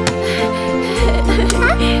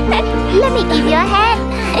 Let me give you a hand.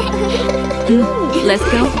 Let's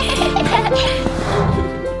go.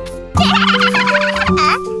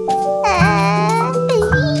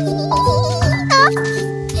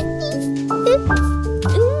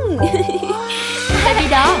 Baby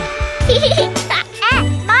doll.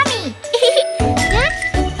 Mommy.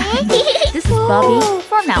 This is Bobby.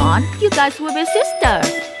 From now on, you guys will be sisters.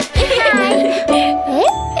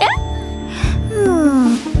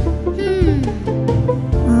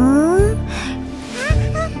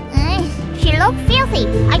 She looks filthy.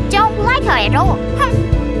 I don't like her at all.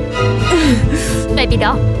 Baby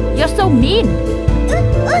doll, you're so mean.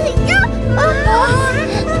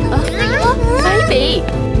 Baby!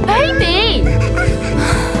 Baby!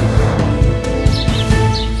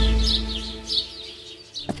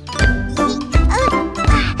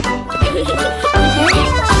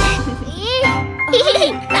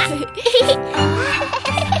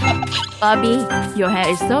 Bobby, your hair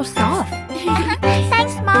is so soft.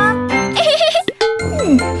 Thanks, Mom. Thanks,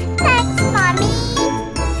 Mommy.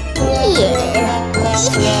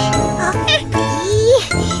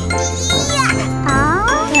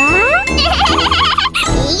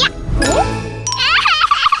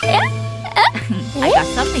 I got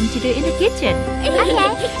something to do in the kitchen.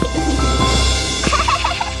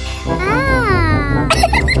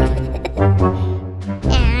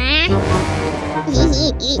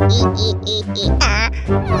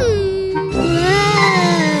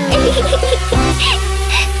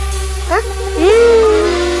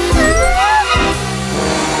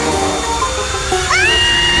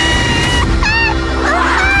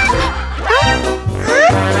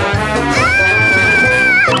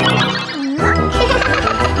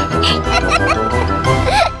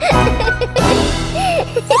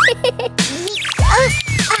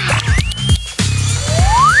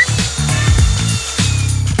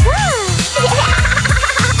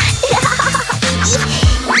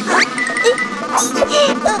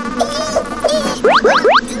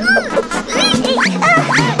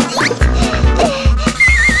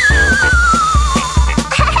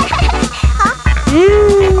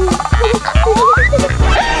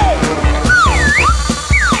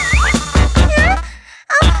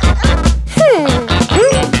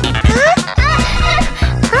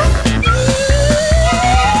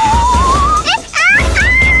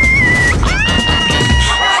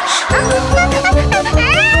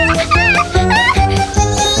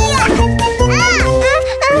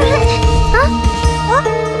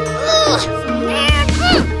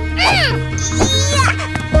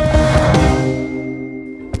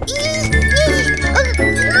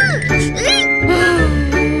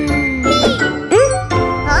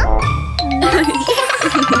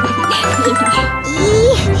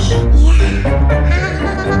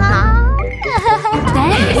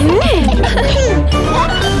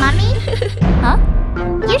 Mommy? Huh?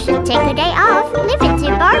 You should take a day off. Leave it to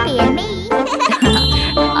Barbie and me.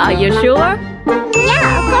 Are you sure?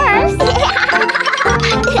 Yeah, of course.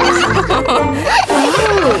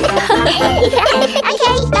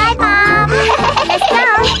 Okay, bye, Mom. Let's go.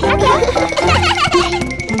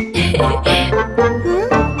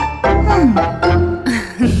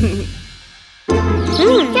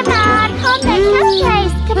 Come on, home and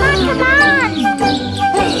cupcakes. Come on, come on.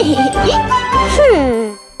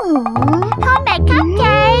 Homemade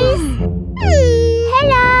cupcakes.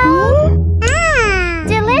 Hello.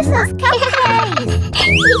 Delicious cupcakes.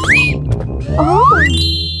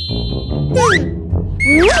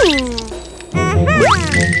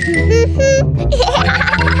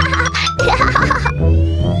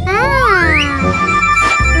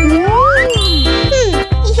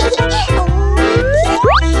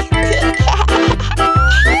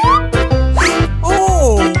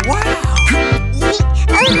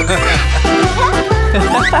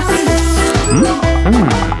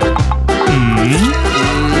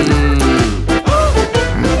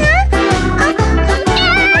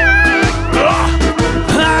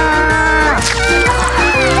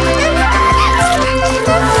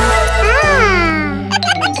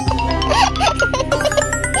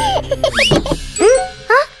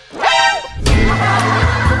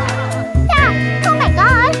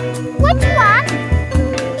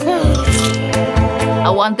 I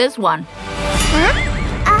want this one.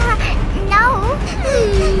 No.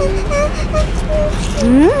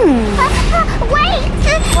 Wait.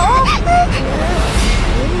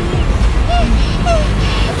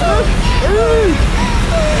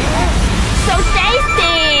 So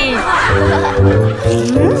tasty!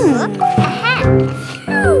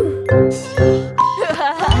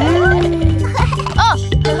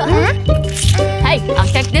 Hey, I'll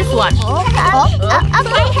take this one.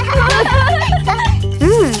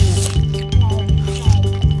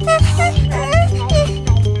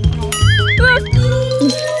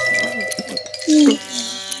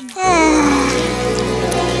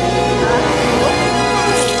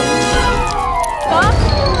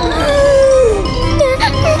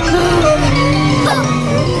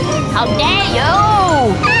 How dare you!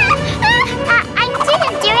 I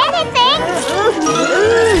didn't do anything.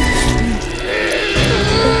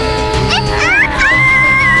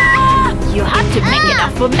 You have to make it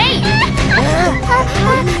up for me.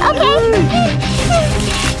 Okay.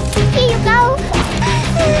 Here you go.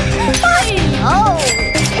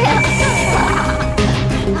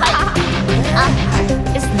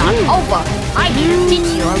 It's not I'm here to teach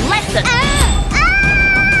you a lesson.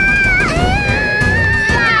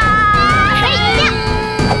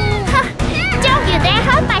 Don't you dare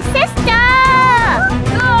hurt my sister!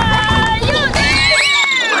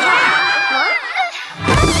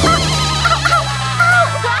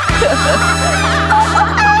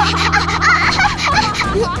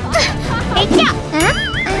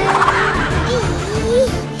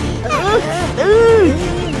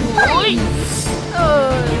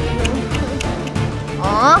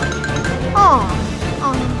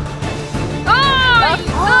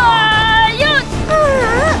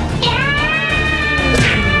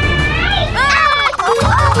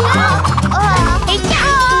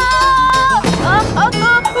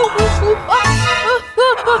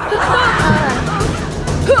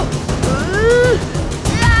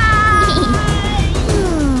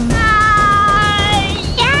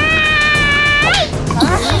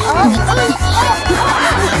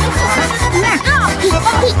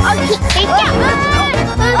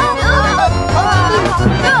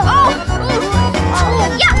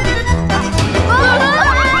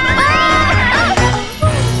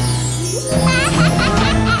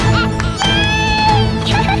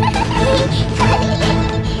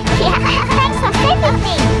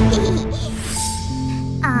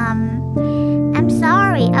 I'm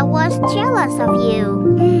sorry, I was jealous of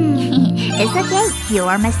you. It's okay, you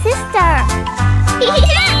are my sister.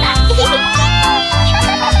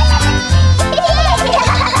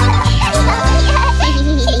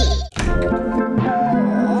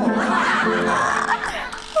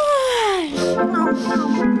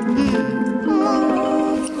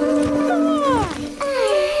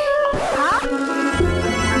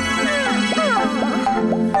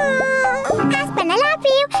 Husband, I love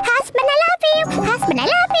you. Husband, I love you. Husband, I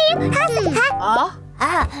love you. Husband,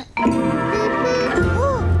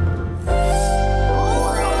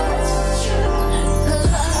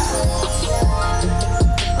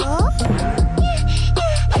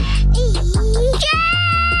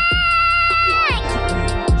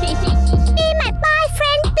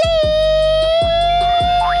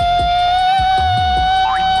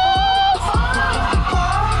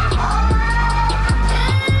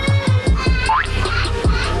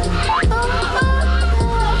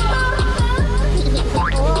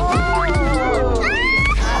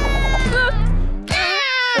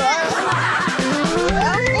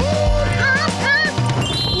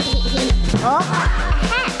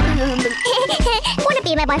 Be my boyfriend, Wanna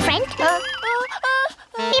be my boyfriend?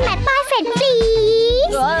 Be my boyfriend, please.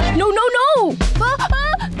 No, no, no!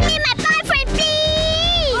 Be my boyfriend,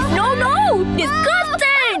 please. No, no!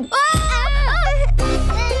 Disgusting!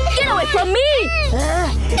 Get away from me!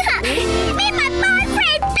 Be my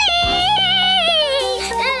boyfriend, please.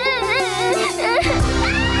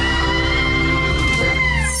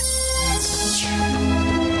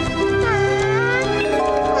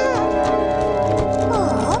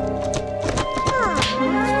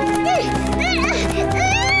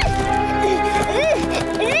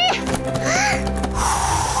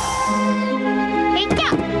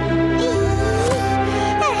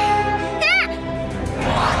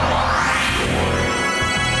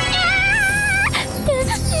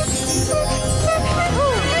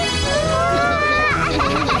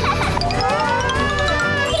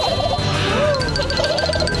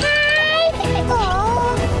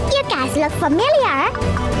 You guys look familiar.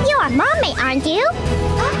 You are mommy, aren't you?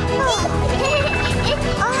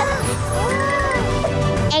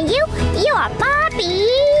 And you are Bobby.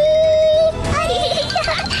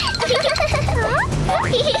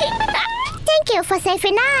 Thank you for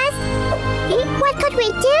saving us. What could we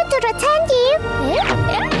do to return you?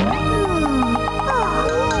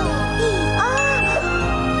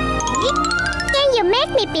 Can you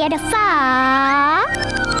make me beautiful?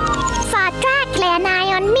 For drag clear an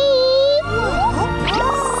eye on me.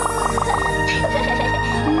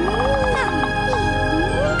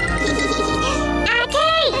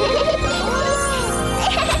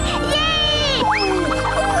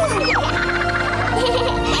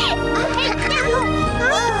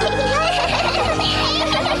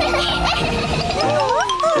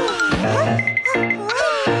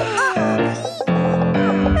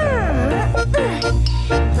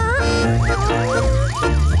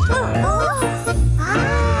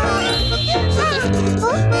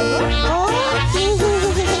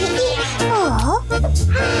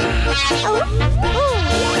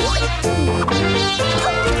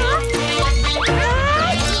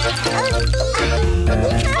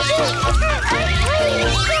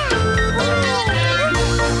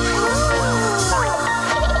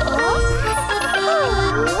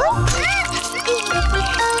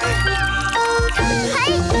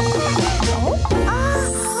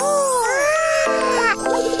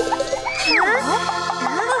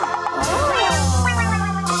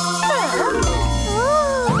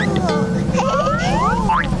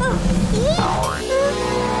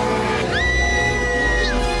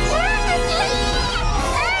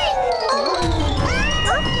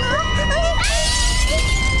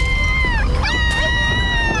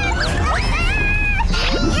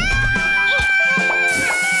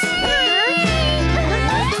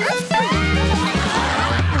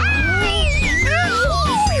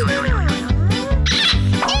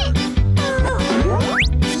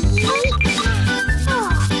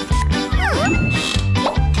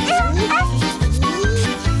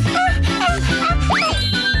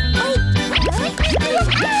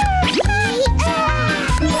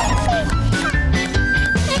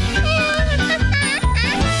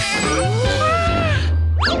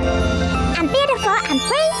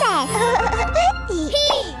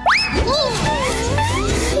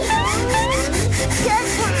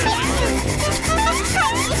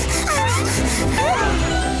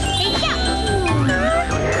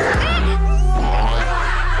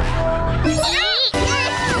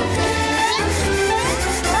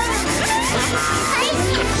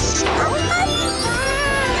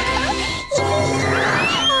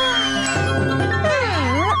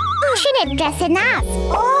 and us.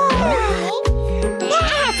 I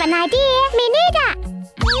have an idea. Me neither.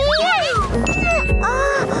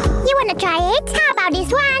 You wanna try it? How about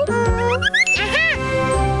this one?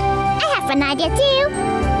 I have an idea too.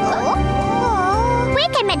 We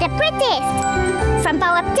can make the prettiest. From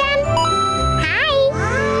bow up 10. Hi.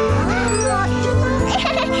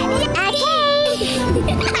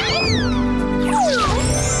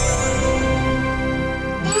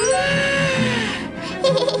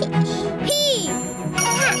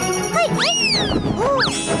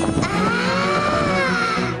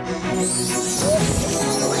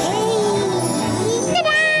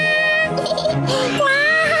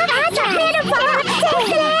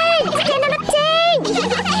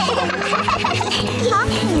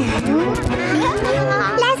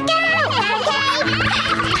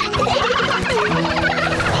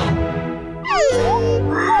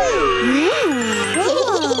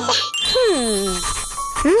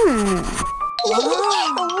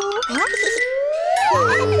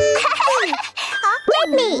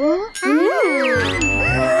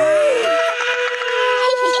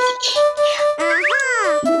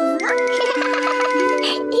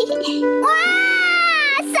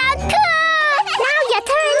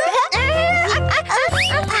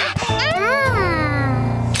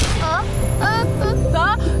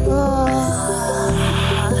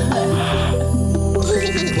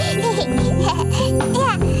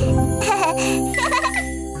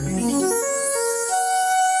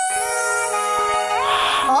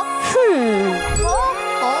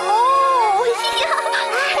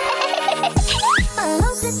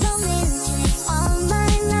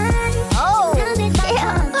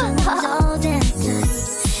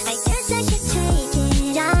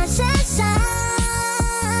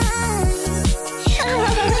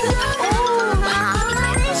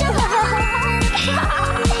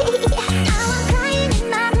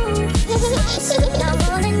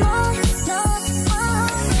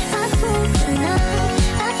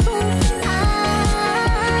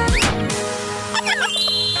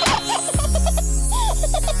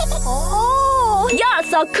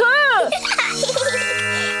 So cool!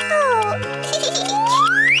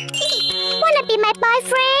 Wanna be my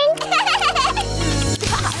boyfriend?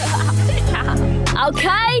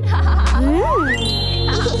 Okay!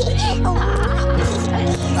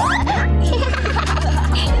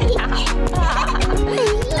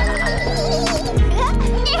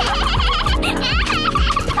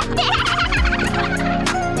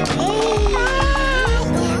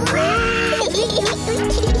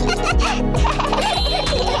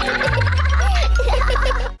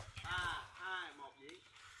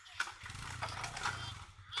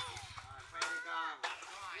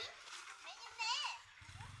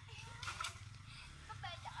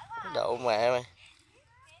 Đậu mẹ mày.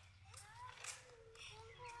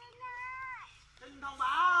 Xin thông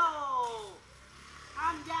báo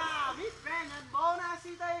tham gia Miss Grand Bona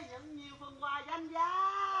City nhận nhiều phần quà danh giá.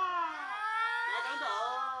 Mẹ tưởng tượng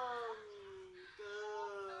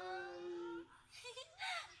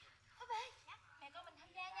Mẹ con mình tham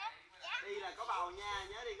gia nha. Đi là có bầu nha,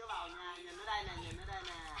 nhớ đi có bầu nha. Nhìn ở đây nè, nhìn ở đây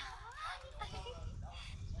nè.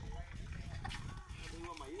 Đi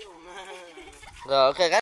qua Mỹ luôn. Rồi ok.